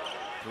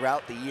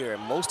throughout the year,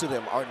 and most of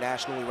them are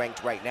nationally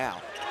ranked right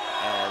now.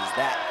 As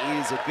that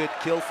is a good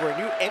kill for a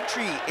new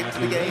entry into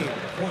the game.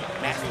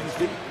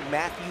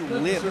 Matthew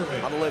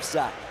Lim on the left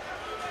side.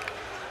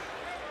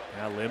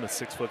 Now Lim, a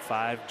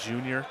 6'5"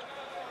 junior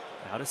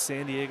out of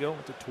San Diego,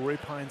 went to Torrey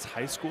Pines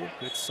High School.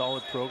 Good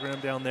solid program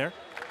down there.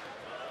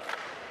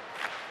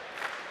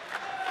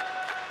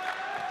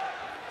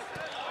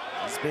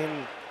 He's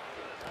been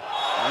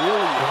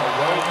really a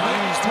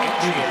well-used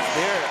entry as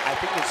there. I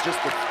think it's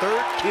just the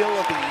 3rd kill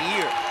of the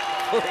year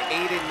for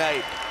Aiden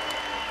Knight.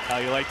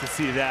 You like to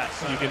see that.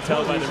 You can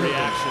tell by the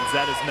reactions.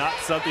 That is not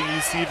something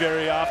you see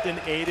very often.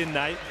 Aiden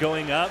Knight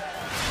going up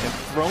and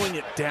throwing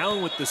it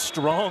down with the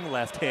strong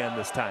left hand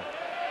this time.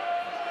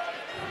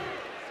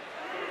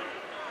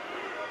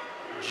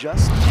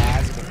 Just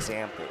as an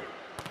example,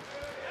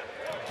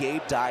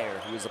 Gabe Dyer,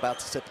 who is about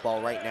to set the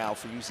ball right now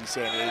for UC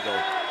San Diego,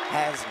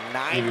 has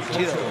 9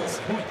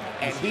 kills,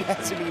 and he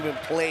hasn't even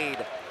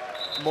played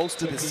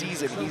most of the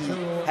season. He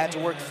had to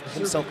work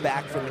himself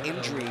back from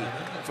injury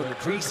from the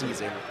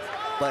preseason,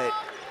 but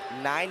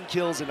 9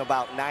 kills in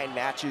about 9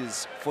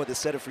 matches for the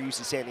setter for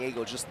UC San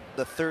Diego, just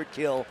the 3rd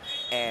kill,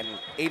 and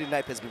Aiden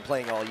Knight has been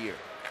playing all year.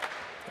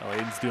 Oh,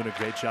 Aiden's doing a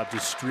great job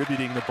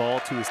distributing the ball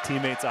to his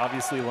teammates.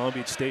 Obviously, Long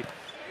Beach State,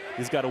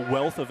 he's got a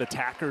wealth of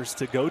attackers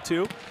to go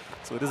to,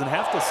 so he doesn't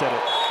have to set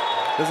it.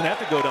 Doesn't have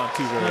to go down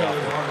 2 very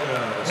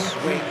often.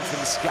 Swing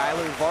from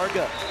Skylar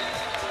Varga.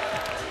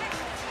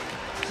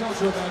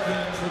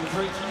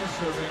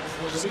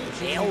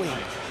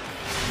 Nailing.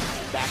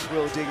 Back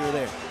row digger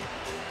there.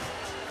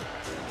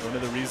 One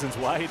of the reasons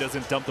why he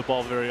doesn't dump the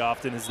ball very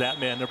often is that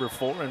man, number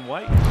 4 in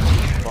white.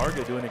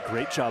 Varga doing a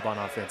great job on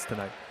offense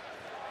tonight.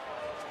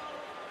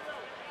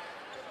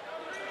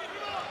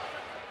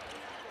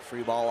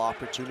 Free ball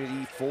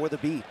opportunity for the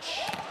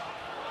Beach.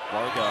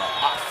 Varga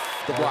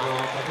off the block.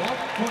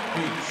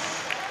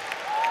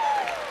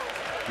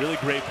 Really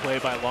great play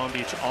by Long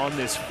Beach on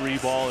this free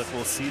ball, if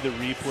we'll see the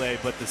replay,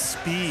 but the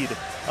speed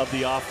of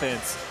the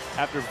offense.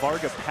 After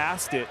Varga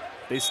passed it,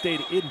 they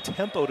stayed in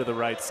tempo to the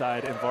right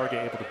side, and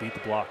Varga able to beat the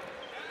block.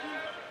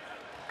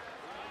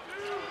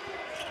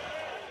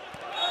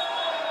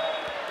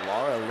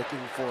 Lara looking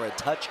for a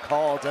touch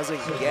call,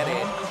 doesn't get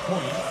it.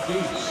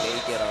 They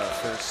get our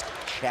first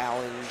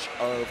challenge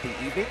of the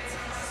evening.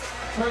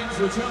 Titans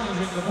were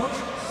challenging the point,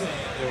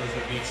 saying there was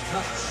a beach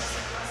touch.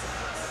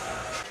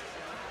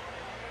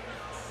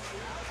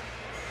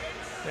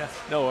 Yeah,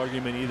 no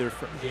argument either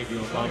from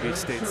Long Beach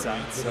State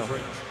side. So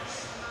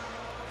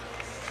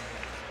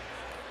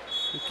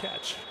good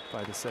catch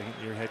by the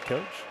second-year head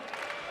coach.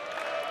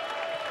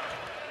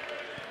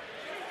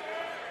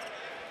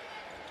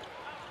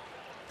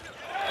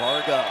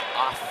 Varga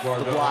off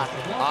the block,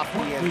 off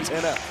the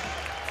antenna.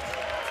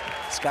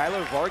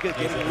 Skylar Varga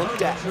getting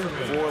looked at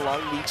for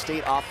Long Beach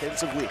State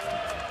offensively.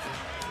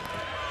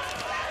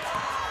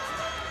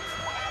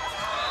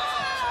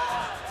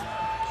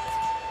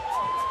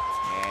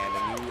 And a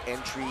new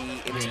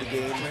entry into the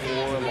game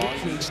for Long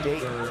Beach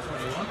State.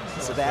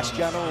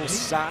 Sebastiano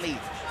Sani,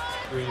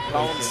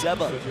 Colin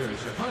Seba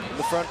in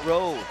the front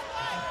row,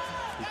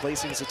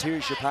 replacing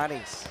Satiri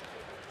Shapanis.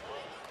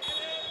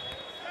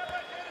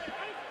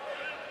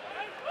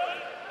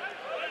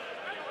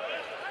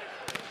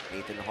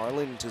 Nathan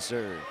Harlan to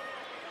serve.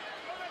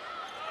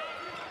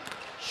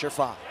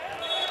 Sherfa.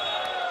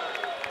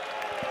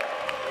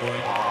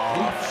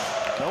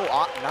 No,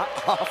 not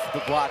off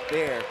the block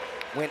there.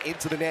 Went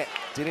into the net,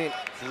 didn't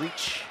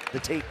reach the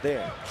tape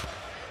there.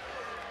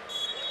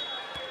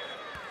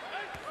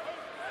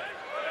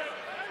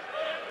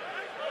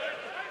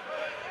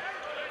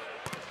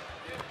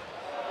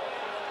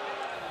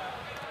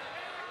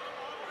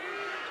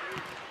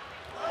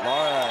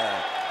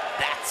 Lara,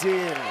 that's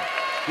in.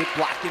 Good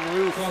blocking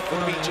roof for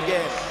the Beach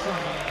again.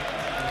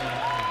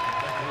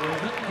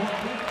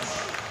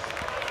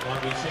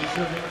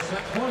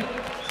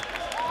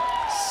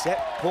 Set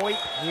point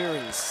here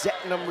in set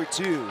number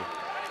 2.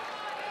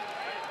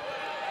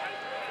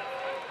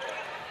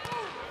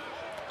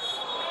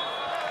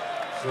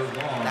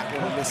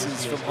 That one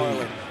misses from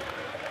Harlan.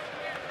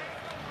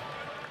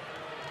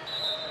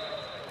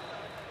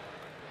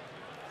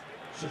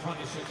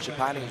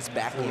 Chapani's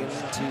back in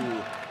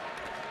to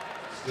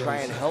try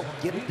and help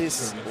get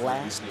this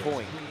last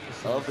point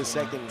of the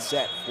second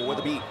set for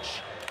the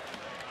Beach.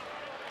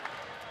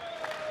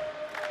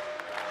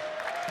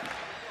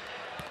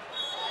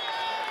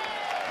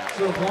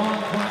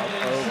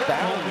 Out of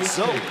bounds.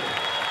 So,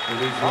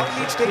 Long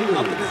Beach State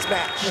up in this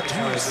match,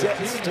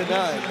 2-0.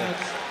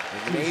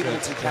 They've been able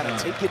to kind of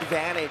take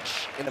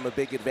advantage, and them a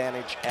big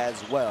advantage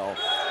as well,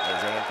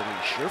 as Anthony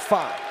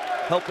Sherfine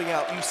helping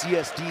out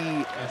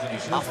UCSD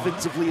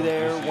offensively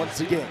there once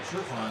again.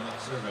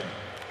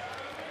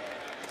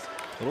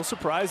 A little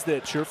surprised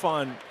that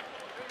Sherfine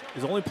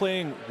is only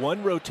playing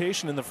one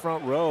rotation in the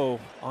front row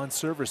on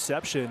serve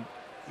reception.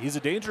 He's a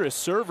dangerous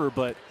server,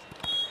 but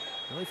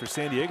really for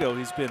San Diego,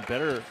 he's been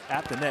better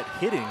at the net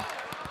hitting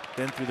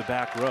than through the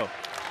back row.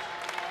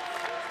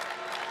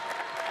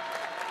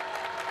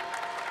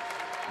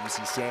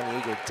 UC San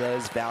Diego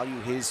does value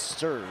his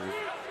serve.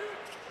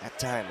 That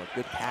time, a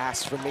good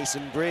pass from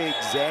Mason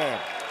Briggs, and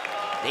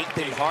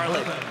Nathan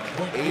Harlan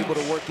able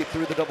to work it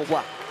through the double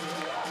block.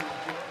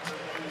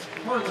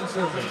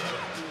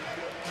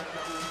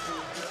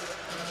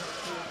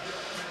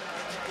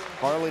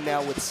 Harlan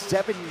now with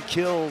 7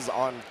 kills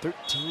on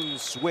 13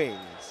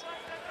 swings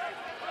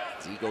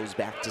as he goes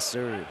back to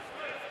serve.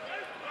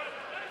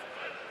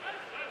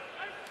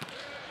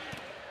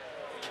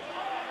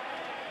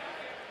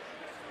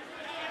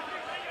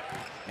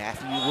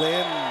 Matthew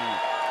Lim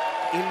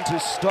in to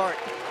start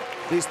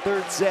this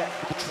third set.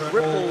 The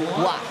triple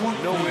block,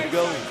 nowhere to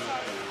go.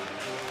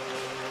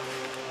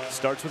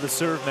 Starts with a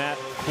serve, Matt.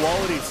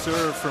 Quality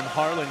serve from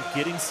Harlan,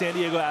 getting San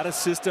Diego out of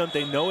system.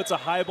 They know it's a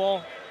high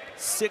ball.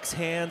 6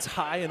 hands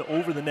high and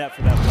over the net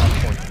for that block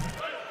point.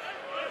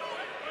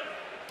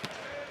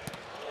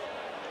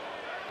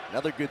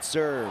 Another good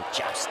serve,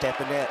 joust step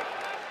in net.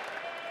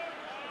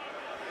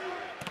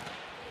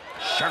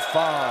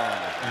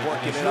 Sherfine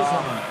working it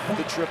off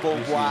the triple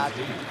block.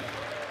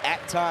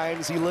 At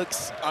times, he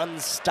looks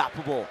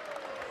unstoppable.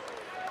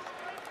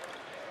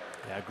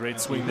 Yeah, great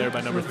swing there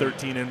by number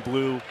 13 in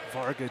blue.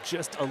 Varga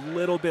just a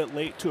little bit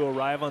late to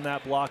arrive on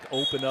that block,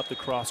 open up the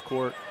cross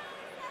court.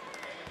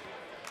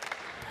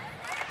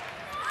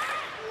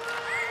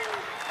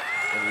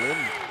 And Lim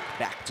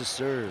back to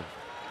serve.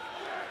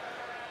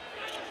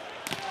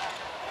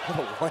 A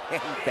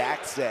one-hand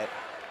back set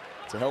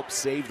to help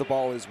save the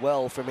ball as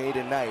well from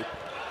Aiden Knight.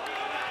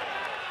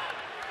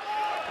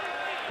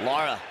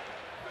 Lara.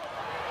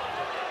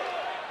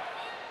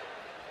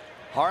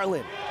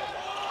 Harlan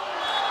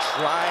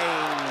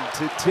trying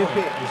to tip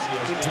it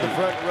into the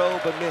front row,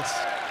 but missed.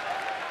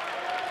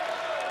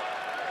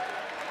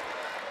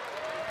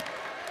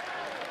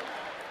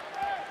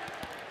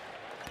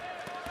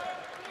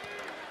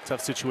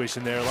 Tough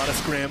situation there, a lot of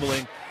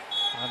scrambling.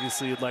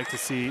 Obviously, you'd like to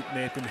see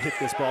Nathan hit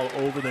this ball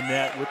over the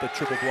net with the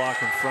triple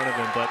block in front of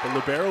him, but the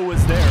libero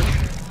was there.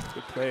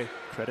 Good play,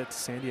 credit to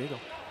San Diego.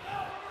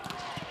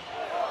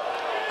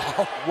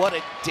 Oh, what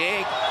a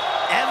dig.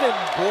 Evan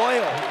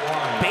Boyle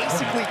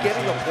basically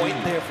getting a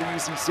point there for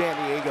UC San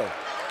Diego.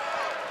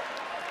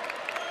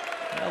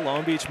 A Well,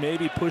 Long Beach may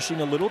be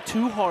pushing a little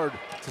too hard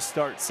to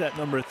start set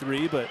number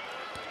 3, but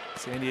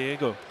San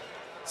Diego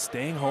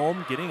staying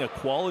home, getting a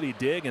quality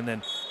dig, and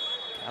then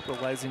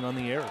capitalizing on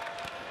the error.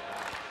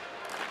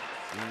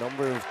 A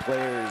number of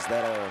players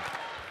that are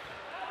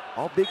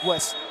all Big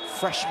West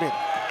freshmen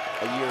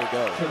a year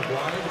ago. Evan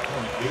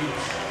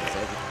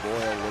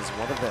Boyle was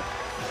one of them.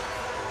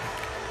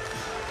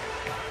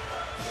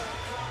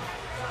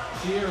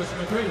 Here's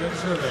McRaven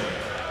serving.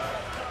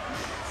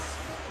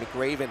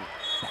 McRaven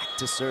back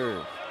to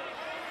serve.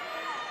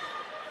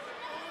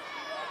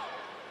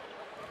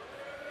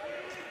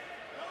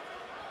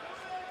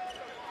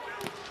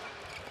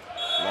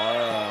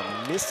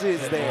 Lara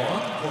misses there.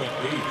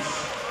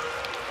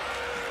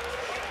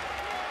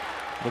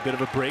 A little bit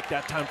of a break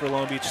that time for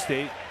Long Beach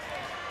State.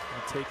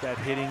 I'll take that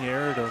hitting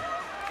error to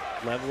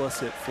level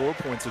us at 4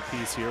 points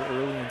apiece here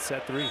early in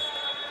set 3.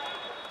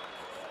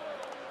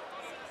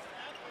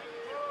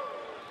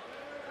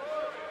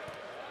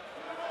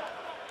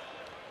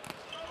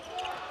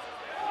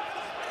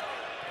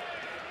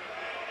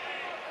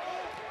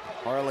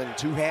 Harlan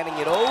two-handing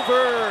it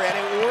over, and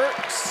it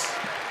works.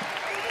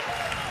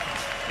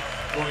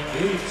 Point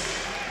Beach.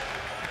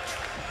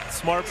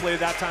 Smart play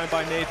that time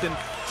by Nathan.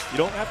 You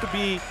don't have to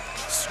be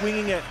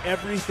swinging at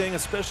everything,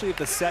 especially if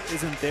the set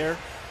isn't there.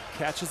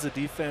 Catches the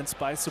defense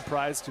by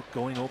surprise to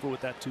going over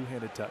with that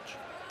two-handed touch.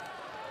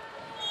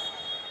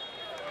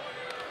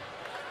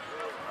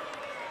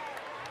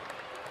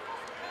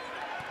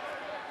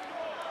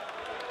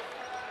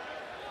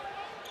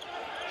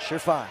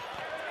 Surefire.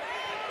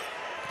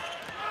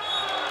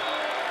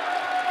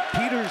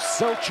 Peter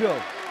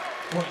Socho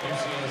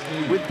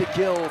with the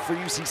kill for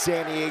UC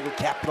San Diego,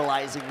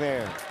 capitalizing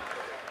there.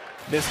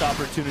 Missed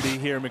opportunity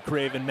here.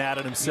 McRaven mad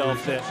at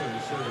himself that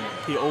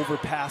he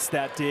overpassed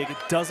that dig. It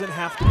doesn't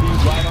have to be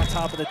right on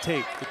top of the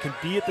tape. It can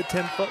be at the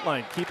 10-foot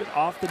line. Keep it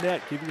off the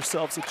net. Give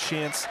yourselves a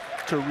chance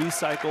to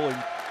recycle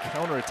and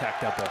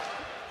counterattack that ball.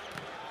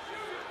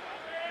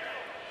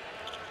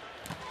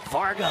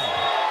 Varga.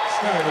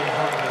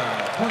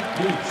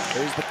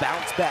 There's the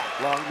bounce back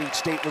Long Beach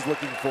State was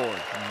looking for.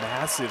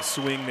 Massive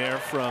swing there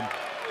from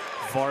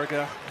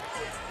Varga.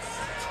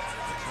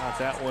 Got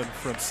that one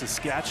from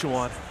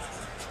Saskatchewan,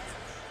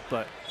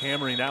 but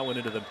hammering that one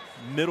into the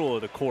middle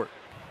of the court.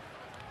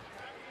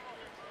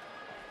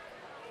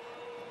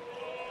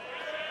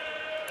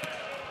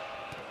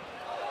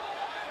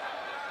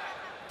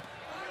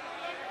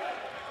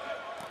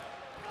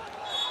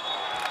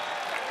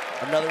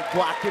 Another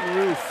block and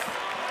roof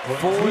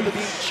for the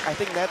Beach. I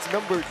think that's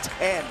number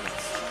 10.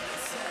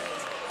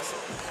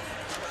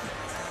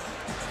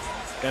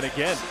 And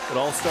again, it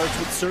all starts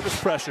with service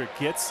pressure.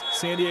 Gets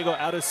San Diego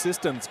out of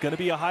system. It's going to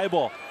be a high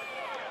ball.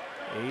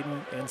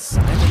 Aiden and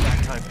Simon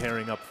that time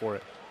pairing up for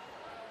it.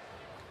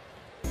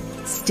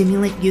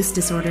 Stimulant use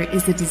disorder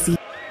is a disease.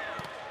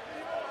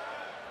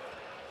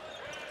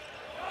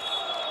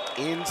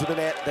 Into the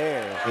net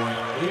there.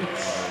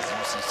 As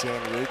UC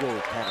San Diego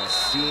kind of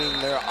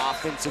seeing their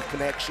offensive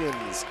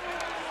connections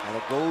kind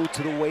of go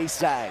to the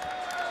wayside.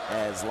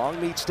 As Long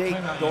Beach State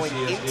going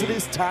into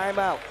this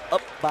timeout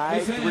up by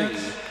 3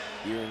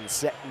 here in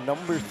set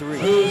number 3.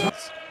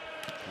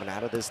 Coming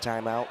out of this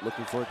timeout,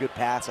 looking for a good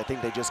pass. I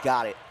think they just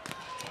got it.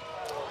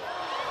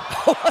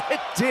 What a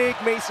dig,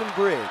 Mason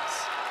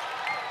Briggs.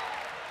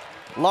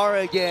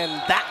 Lara again,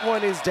 that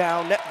one is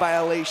down. Net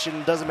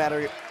violation, doesn't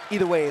matter.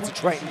 Either way, it's a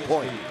Triton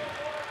point.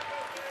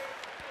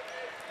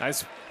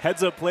 Nice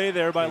heads-up play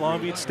there by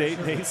Long Beach State.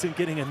 Mason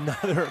getting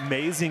another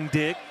amazing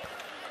dig.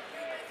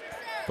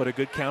 But a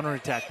good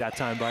counterattack that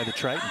time by the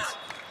Tritons.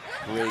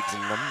 Briggs,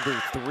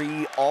 number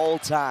 3 all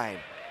time.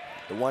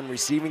 The one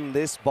receiving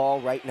this ball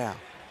right now.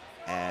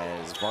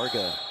 As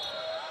Varga,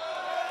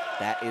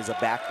 that is a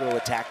back row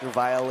attacker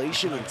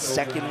violation, and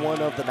second one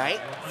of the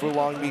night for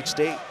Long Beach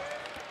State.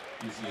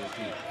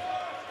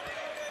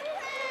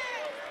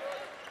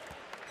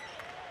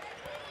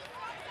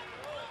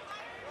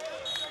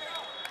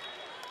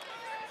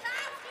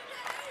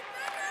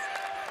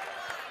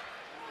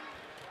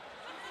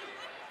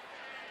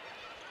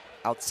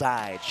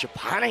 Outside,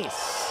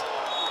 Chapanis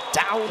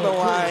down the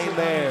line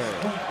there.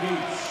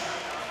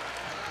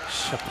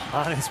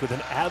 Chapanis with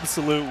an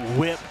absolute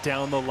whip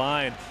down the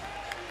line.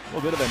 A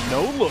little bit of a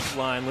no-look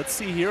line. Let's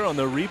see here on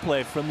the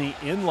replay from the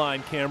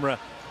inline camera.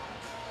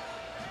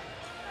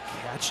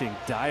 Catching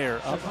Dyer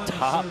up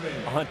top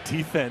on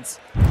defense.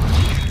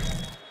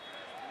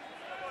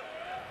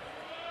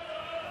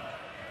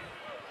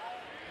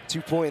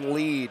 Two-point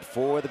lead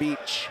for the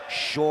Beach.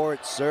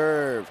 Short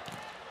serve.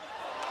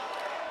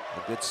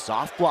 A good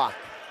soft block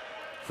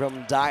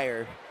from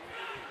Dyer.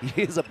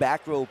 He is a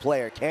back row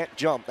player. Can't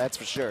jump, that's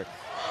for sure.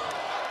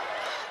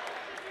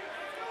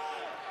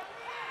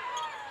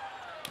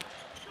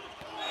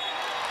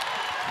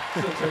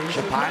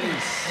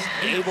 Chapanis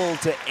able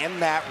to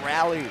end that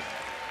rally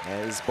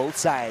as both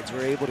sides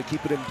were able to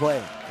keep it in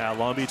play.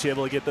 Long Beach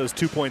able to get those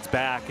 2 points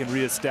back and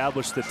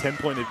reestablish the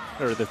 10-point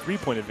or the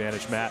 3-point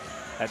advantage, Matt,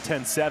 at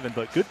 10-7.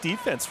 But good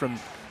defense from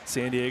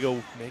San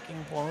Diego,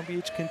 making Long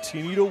Beach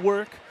continue to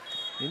work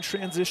in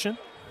transition.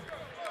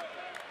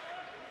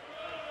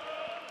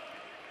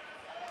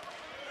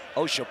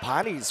 Oh,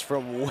 Chapani's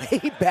from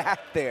way back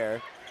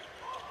there.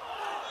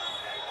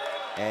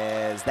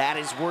 As that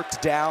is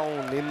worked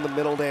down in the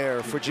middle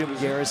there for Jim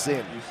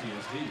Garrison.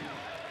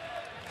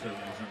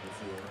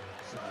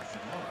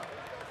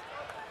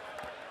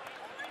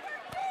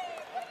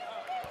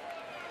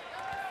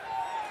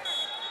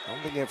 I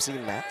don't think I've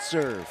seen that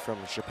serve from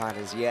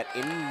Chapani's yet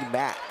in the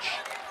match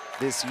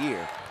this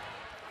year.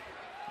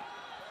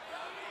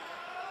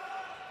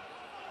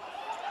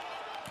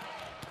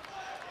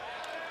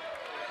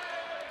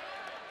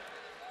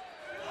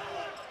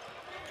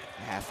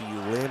 Matthew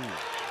Lim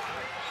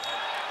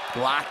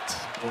blocked.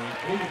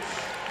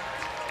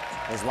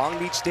 As Long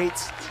Beach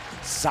State's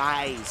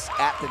size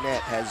at the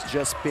net has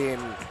just been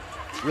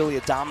really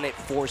a dominant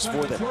force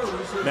for them.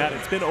 Matt,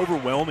 it's been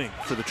overwhelming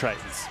for the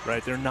Tritons,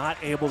 right? They're not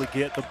able to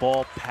get the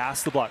ball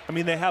past the block. I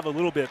mean, they have a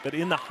little bit, but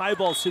in the high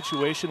ball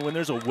situation, when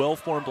there's a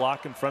well-formed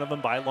block in front of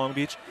them by Long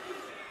Beach,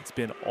 it's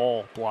been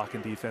all block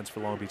and defense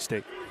for Long Beach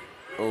State.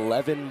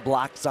 11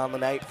 blocks on the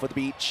night for the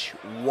Beach,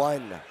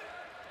 1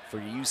 for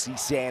UC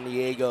San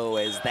Diego,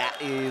 as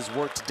that is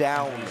worked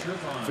down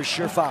for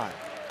Sherfan.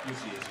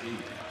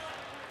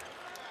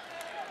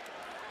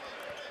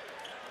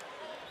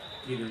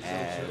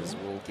 As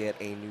we'll get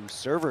a new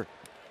server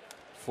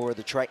for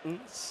the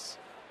Tritons.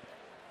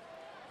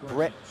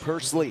 Brett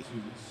Pursley,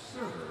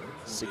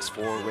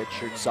 6'4",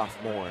 redshirt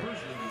sophomore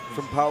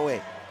from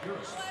Poway.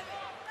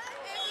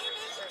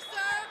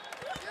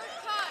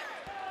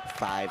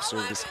 5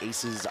 service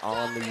aces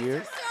on the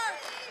year.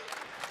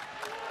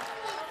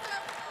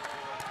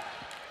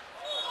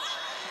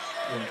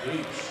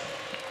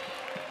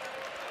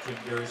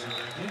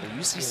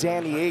 UC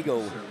San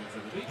Diego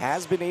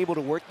has been able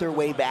to work their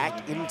way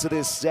back into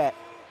this set.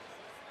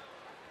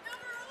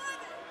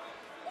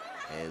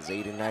 As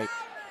Aiden Knight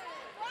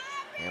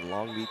and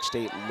Long Beach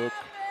State look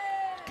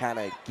to kind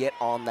of get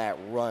on that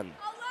run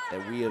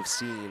that we have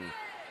seen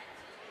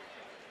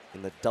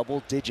in the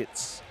double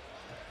digits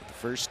the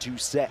first 2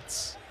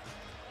 sets.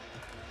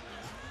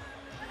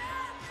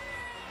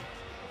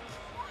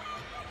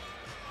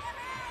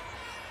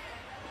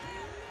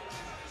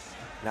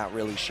 Not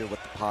really sure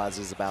what the pause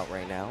is about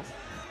right now.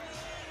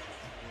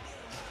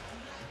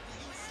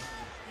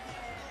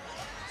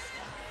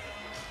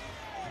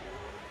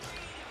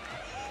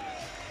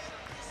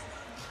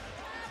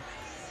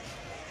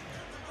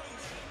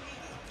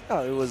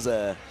 Oh, it was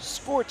a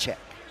score check,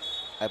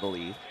 I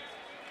believe.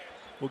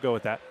 We'll go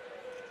with that.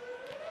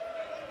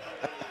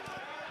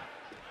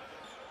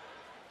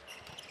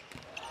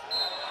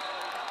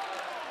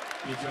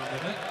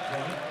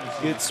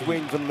 Good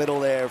swing from the middle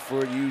there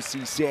for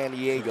UC San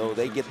Diego.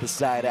 They get the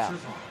side out.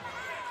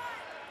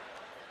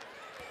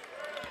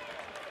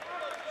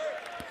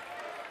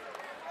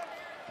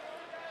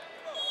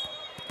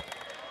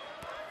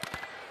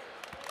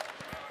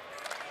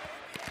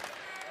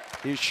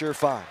 Here's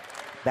Sherfan.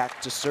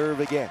 Back to serve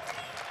again.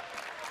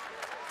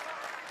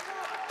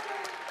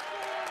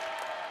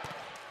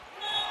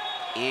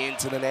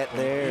 Into the net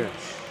there.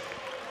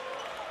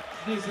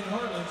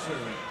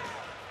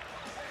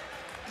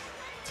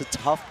 It's a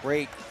tough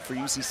break for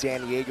UC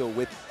San Diego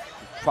with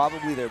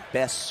probably their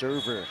best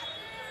server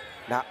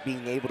not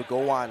being able to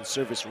go on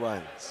service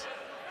runs.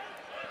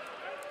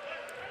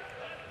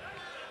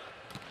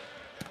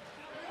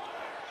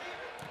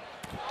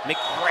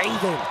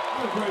 McRaven.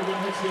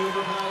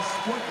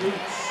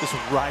 Just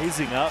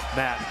rising up,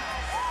 Matt.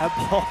 That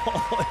ball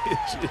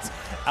is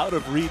out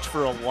of reach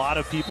for a lot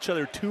of people. Each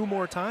other 2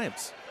 more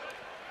times.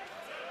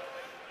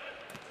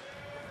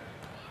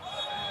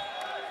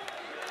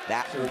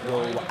 That will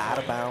go out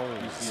of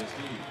bounds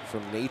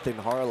from Nathan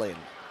Harlan.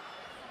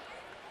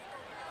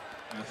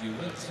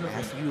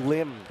 Matthew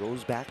Lim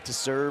goes back to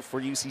serve for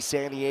UC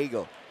San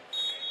Diego.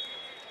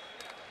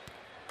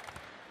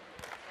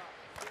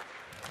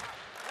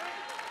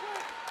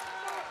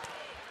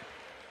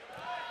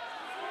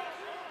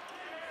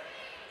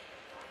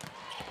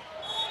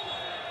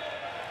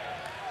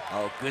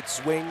 Oh, good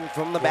swing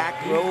from the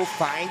back row,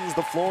 finds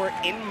the floor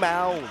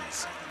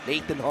inbounds.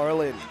 Nathan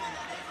Harlan.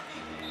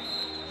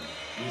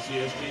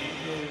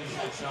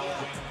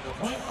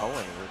 Oh,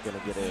 and we're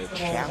gonna get a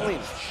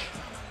challenge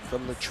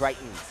from the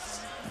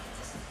Tritons.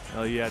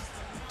 Oh, you had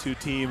 2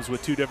 teams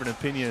with 2 different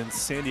opinions.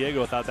 San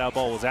Diego thought that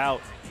ball was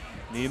out.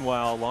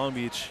 Meanwhile, Long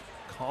Beach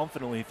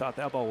confidently thought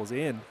that ball was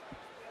in.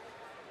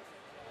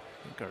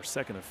 I think our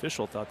second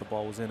official thought the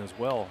ball was in as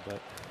well, but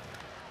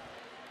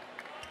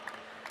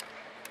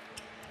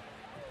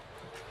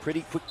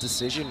pretty quick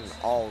decision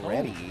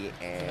already,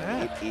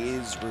 and it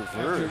is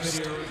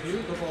reversed.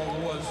 The ball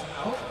was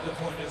out. The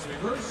point is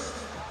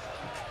reversed.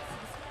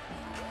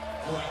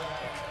 Point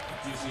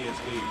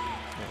UCSB.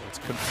 yeah, it's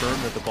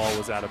confirmed that the ball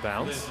was out of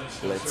bounds.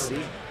 Let's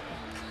see.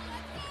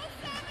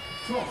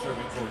 12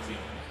 serving 14.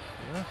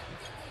 Yeah.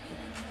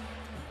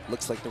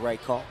 Looks like the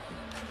right call.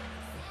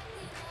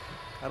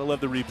 Gotta love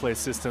the replay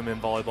system in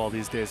volleyball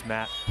these days,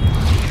 Matt.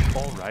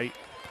 All right.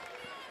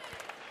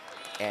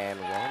 And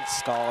Ron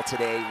Stahl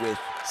today with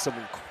some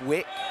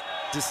quick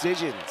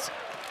decisions.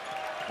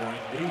 Point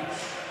Beach.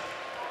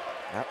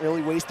 Not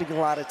really wasting a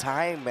lot of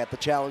time at the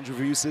challenge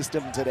review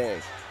system today.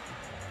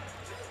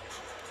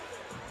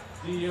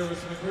 The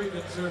Aerosmith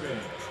Raven survey.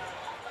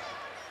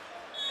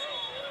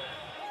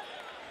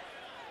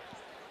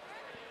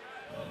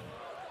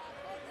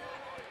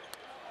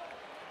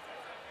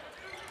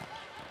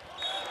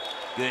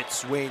 Good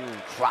swing,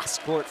 cross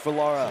court for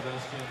Lara.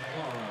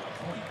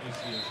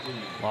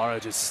 Lara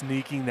just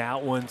sneaking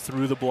that one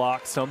through the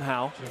block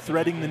somehow,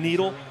 threading the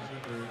needle.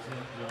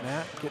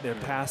 Matt getting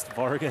it past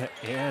Varga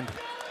and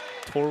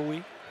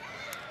Torwi.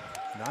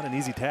 Not an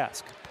easy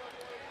task.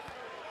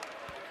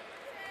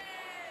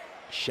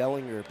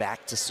 Schellinger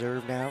back to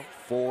serve now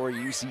for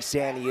UC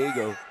San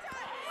Diego.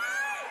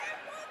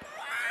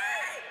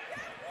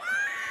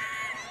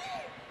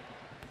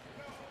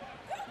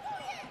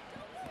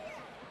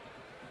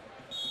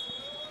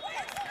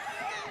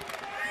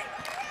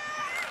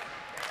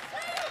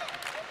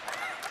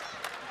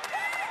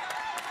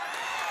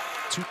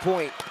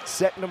 Two-point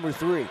set number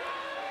 3.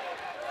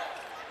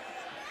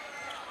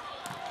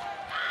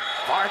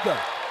 Varga.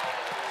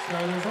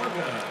 Skylar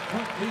Varga,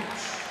 Point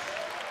Beach.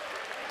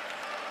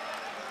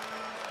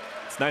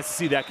 It's nice to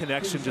see that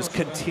connection just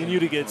continue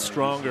to get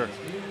stronger.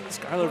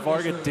 Skylar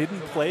Varga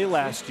didn't play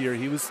last year.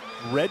 He was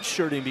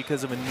redshirting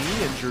because of a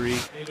knee injury.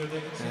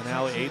 And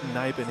now Aiden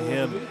Knipe and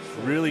him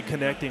really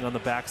connecting on the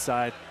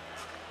backside.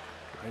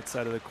 Right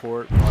side of the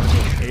court.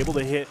 Varga able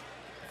to hit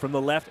from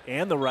the left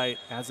and the right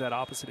as that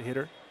opposite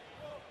hitter.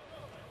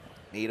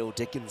 Nato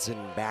Dickinson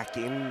back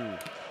in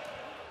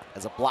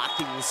as a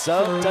blocking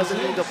sub. Doesn't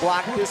need to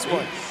block this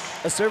one.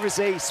 A service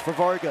ace for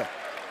Varga.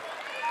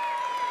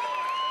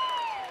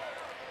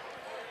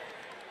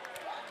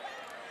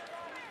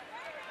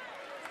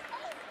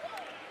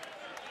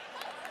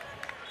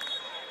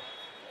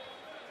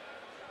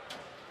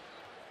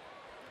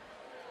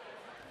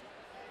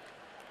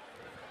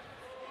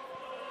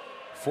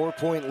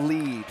 Four-point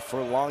lead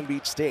for Long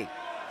Beach State.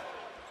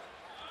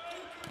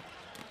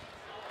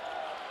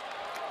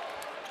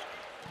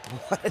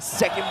 What a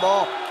second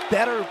ball.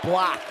 Better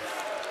block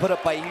put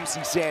up by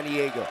UC San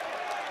Diego.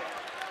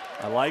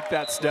 I like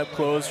that step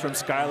close from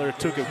Skylar.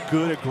 Took a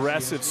good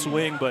aggressive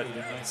swing, but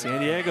San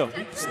Diego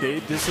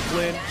stayed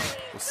disciplined.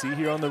 We'll see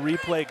here on the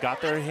replay,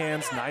 got their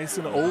hands nice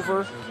and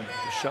over.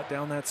 Shut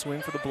down that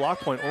swing for the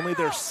block point. Only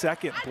their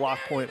second block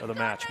point of the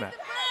match, Matt.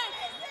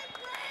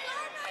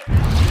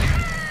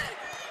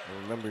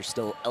 Remember,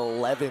 still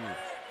 11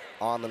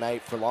 on the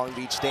night for Long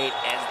Beach State,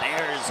 as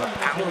there's a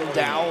pound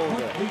down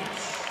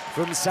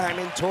from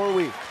Simon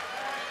Torwi.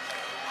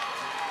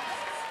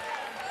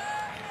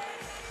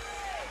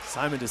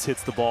 Simon just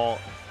hits the ball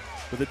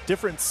with a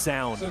different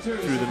sound through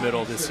the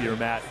middle this year,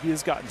 Matt. He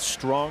has gotten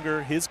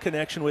stronger. His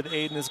connection with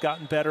Aiden has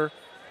gotten better,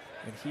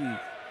 and he is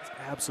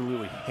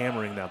absolutely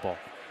hammering that ball.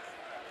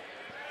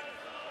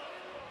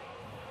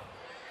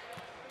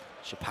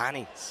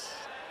 Chapanis.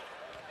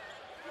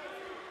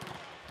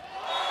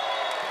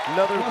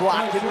 Another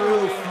block and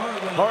roof.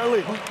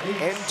 Harley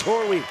and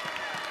Torwi.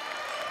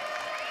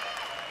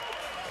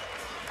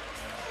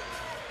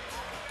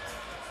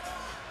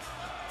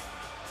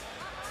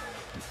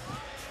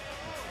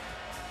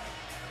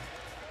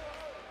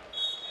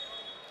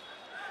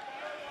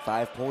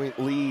 Five-point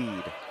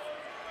lead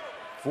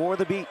for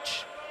the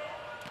Beach.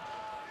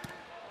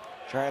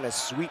 Trying to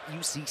sweep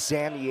UC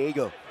San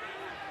Diego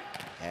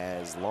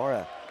as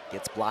Lara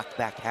gets blocked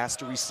back, has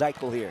to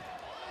recycle here.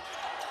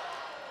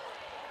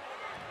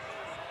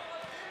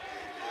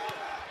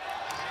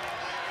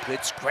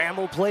 Good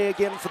scramble play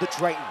again for the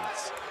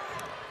Tritons.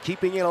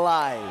 Keeping it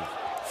alive.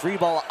 Free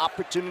ball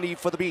opportunity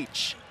for the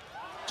Beach.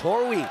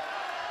 Torwi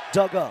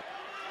dug up.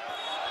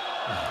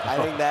 I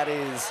think that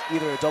is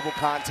either a double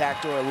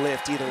contact or a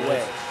lift, either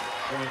way.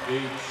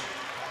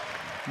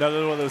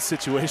 Another one of those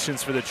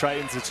situations for the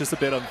Tritons, it's just a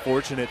bit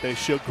unfortunate. They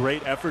show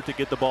great effort to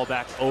get the ball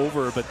back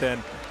over, but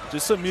then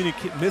just some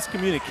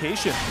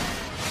miscommunication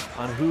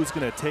on who's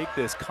going to take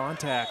this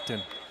contact.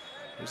 And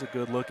here's a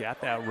good look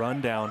at that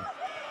rundown,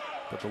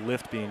 but the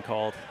lift being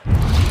called.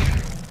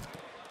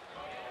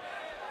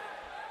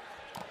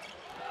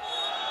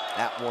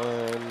 That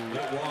one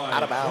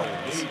out of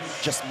bounds,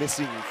 just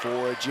missing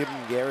for Jim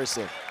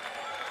Garrison.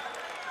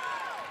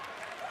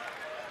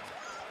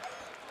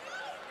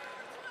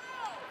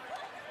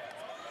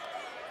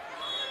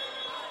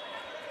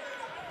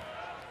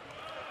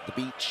 The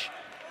Beach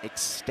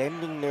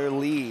extending their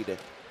lead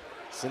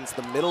since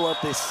the middle of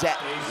this set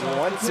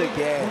once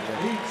again.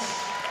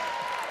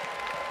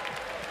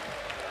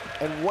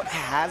 And what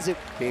has it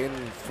been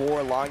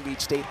for Long Beach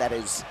State that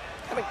has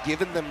kind of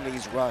given them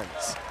these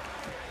runs?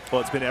 Well,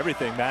 it's been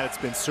everything, Matt. It's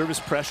been service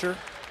pressure.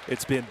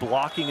 It's been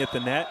blocking at the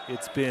net.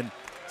 It's been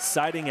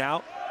siding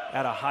out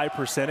at a high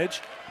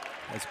percentage.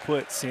 Has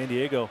put San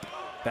Diego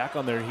back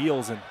on their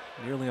heels and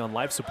nearly on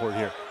life support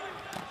here.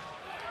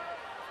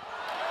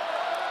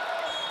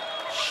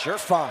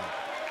 Sherfine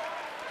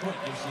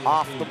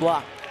off the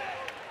block.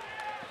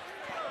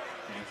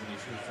 Anthony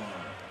Sherfine.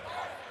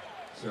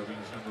 Serving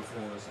is number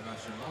 4,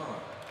 Sebastian Lara.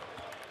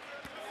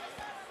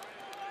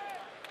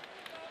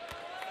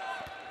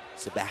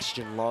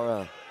 Sebastian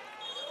Lara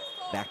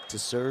Back to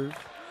serve.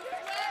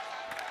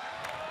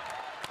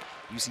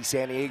 UC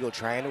San Diego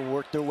trying to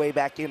work their way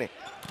back in it.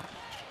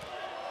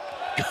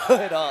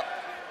 Good up.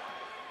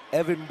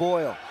 Evan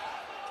Boyle.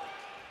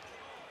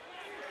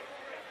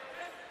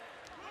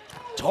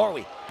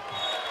 Torwey.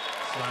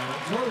 Simon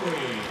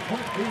Torwey,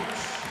 Point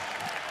Beach.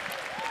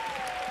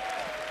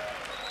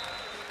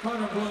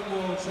 Connor Bloom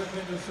will check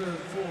in to serve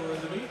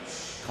for the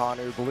Beach.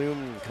 Connor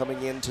Bloom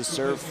coming in to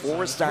serve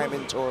for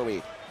Simon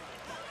Torwey,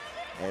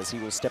 as he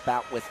will step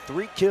out with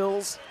 3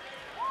 kills.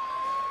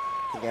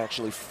 I think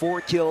actually 4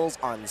 kills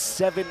on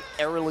 7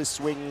 errorless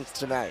swings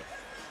tonight.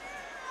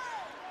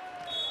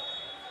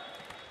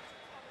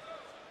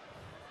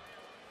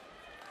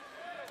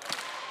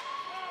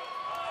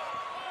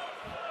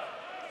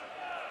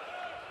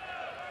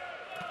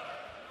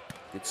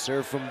 Good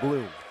serve from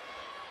Bloom.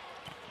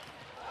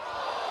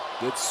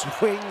 Good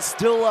swing,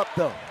 still up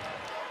though.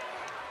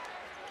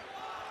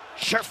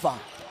 Sherfon.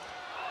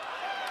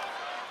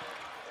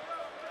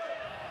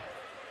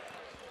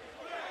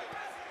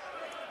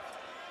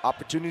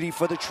 Opportunity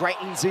for the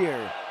Tritons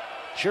here.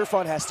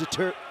 Sherfon has to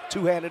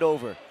two-hand it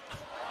over.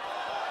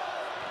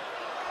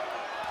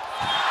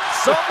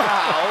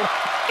 Somehow,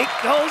 it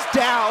goes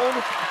down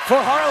for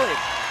Harlan.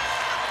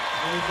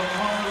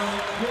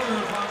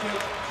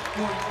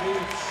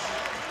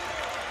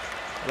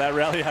 That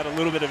rally had a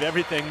little bit of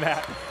everything,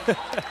 Matt.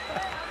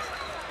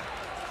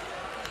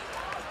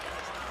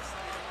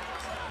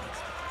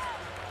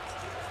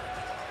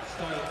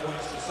 Style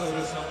points to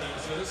Sodas on the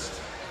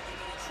assist.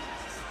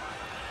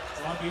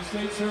 Long Beach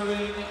State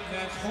serving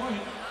match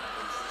point.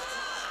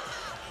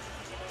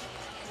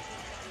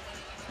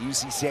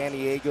 UC San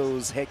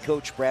Diego's head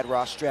coach, Brad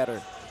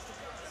Rostratter,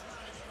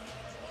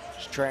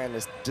 just trying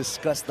to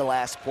discuss the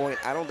last point.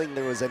 I don't think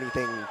there was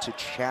anything to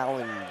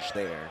challenge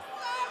there.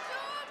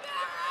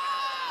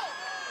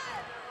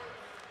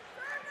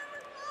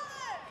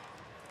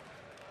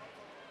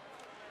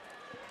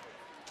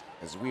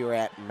 As we are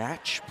at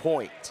match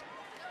point.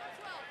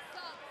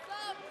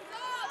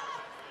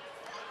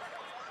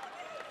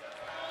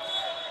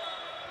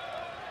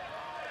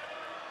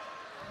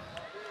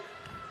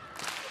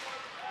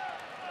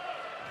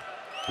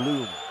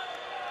 Bloom.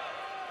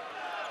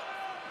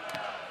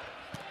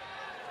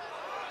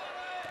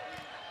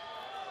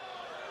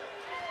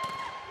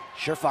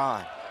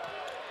 Sherfon.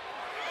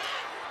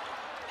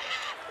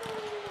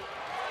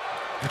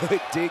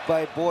 Good dig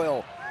by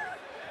Boyle.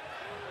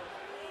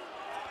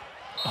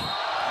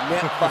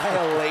 Net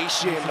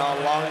violation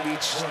on Long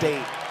Beach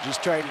State.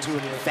 Just trying to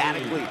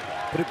emphatically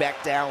put it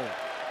back down.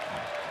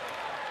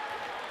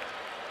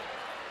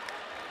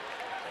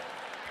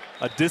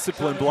 A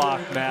disciplined block,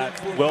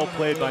 Matt. Well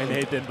played by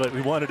Nathan, but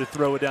we wanted to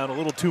throw it down a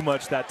little too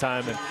much that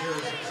time and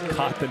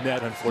caught the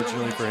net,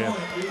 unfortunately for him.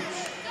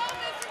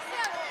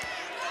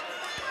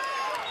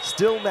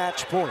 Still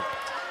match point.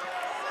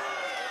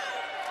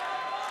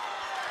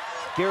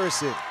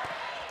 Garrison.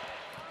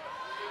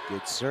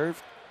 Good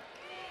serve.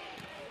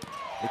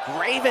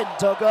 McRaven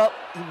dug up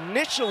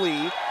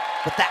initially,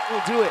 but that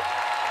will do it.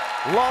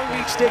 Long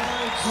Beach State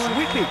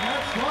sweeping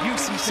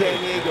UC San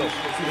Diego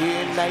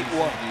in night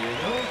 1.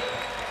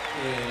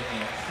 In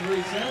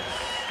 3 sets,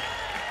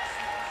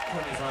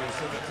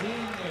 25-17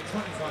 and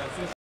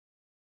 25-15.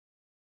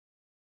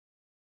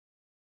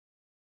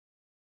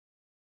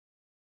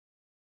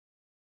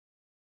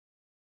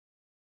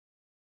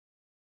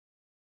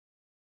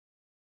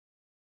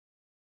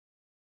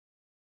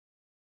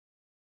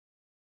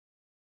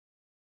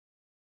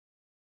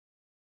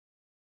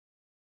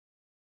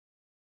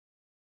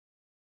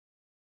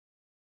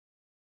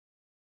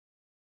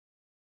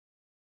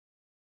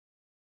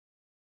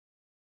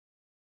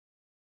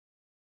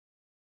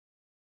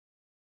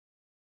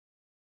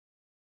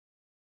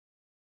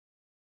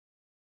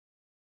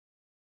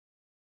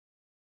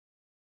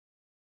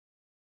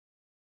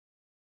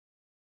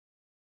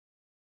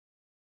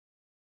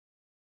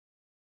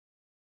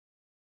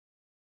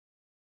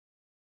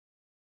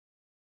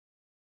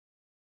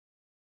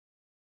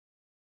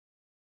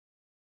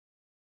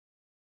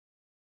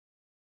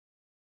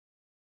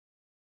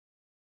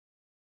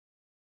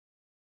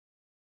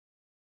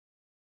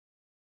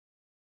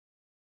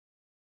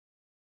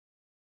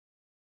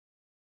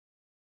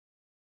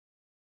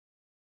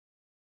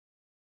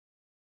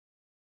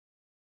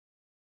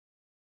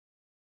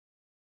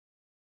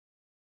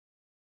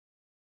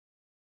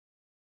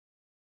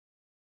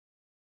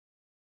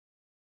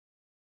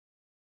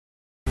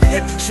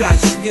 Every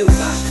track's music.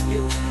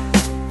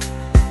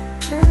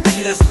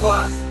 Let's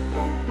pause.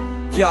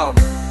 Yo,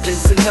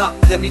 listen up,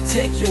 let me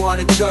take you on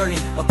a journey.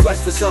 A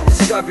quest for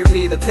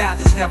self-discovery, the path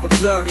is never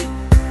blurry.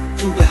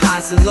 Through the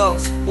highs and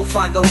lows, we'll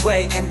find our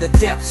way in the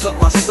depths of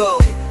our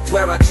soul,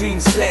 where our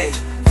dreams lay.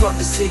 From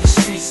the city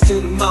streets to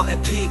the mountain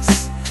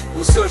peaks,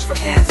 we'll search for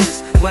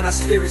answers when our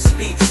spirit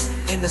speaks.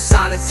 In the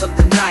silence of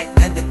the night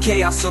and the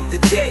chaos of the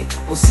day,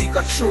 we'll seek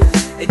our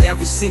truth in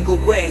every single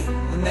way.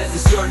 And as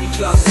this journey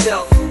to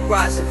ourselves, we'll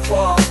rise and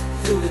fall.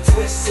 Through the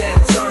twists and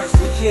turns,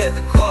 we hear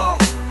the call.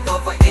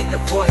 of our inner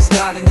voice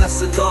guiding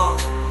us along.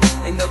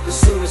 In the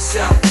pursuit of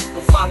self,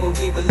 we'll find what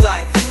we would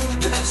like.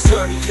 With the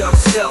journey of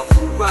self,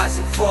 we'll rise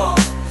and fall.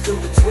 Through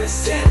the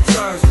twists and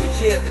turns, we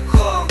hear the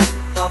call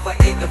of our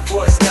inner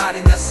voice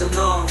guiding us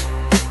along.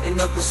 In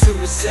the pursuit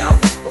of self,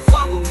 we'll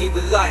find what we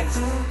would like.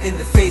 In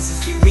the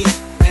faces we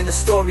meet and the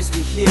stories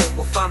we hear,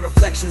 we'll find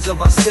reflections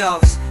of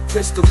ourselves,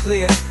 crystal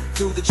clear.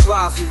 Through the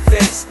trials we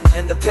face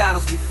and the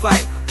battles we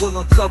fight, we'll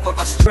uncover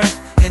our strength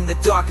in the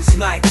darkest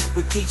night.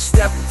 With each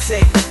step we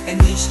take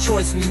and each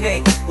choice we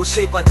make, we'll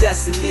shape our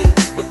destiny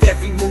with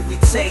every move we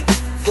take.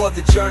 For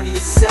the journey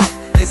itself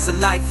is a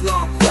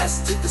lifelong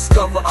quest to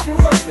discover our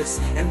purpose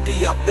and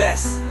be our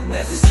best. And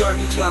as this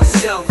journey of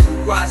self, we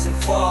rise and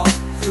fall.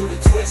 Through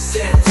the twists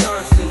and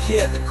turns, we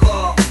hear the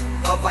call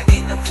of our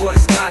inner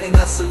voice guiding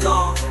us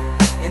along.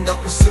 In the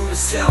pursuit of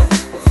self,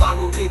 we'll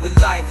find what we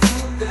would like.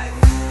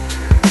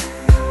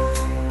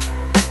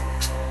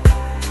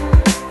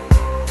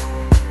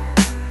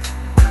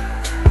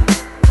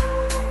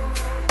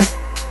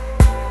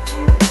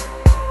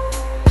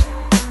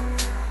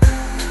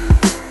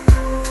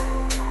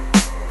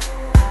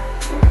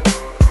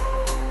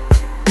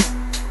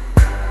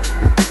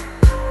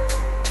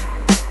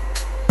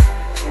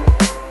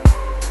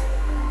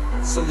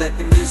 So let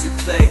the music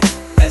play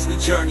as we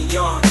journey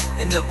on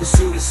in the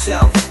pursuit of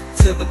self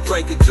till the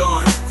break of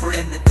dawn. For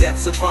in the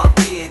depths of our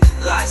being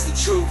lies the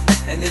truth,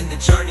 and in the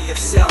journey of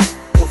self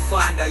we'll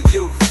find our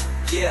youth.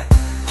 Yeah,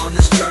 on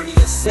this journey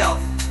of self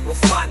we'll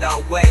find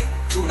our way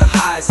through the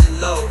highs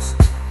and lows,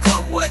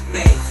 come what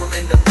may. For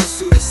in the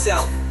pursuit of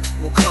self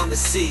we'll come to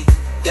see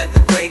that the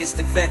greatest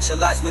adventure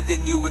lies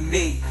within you and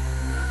me.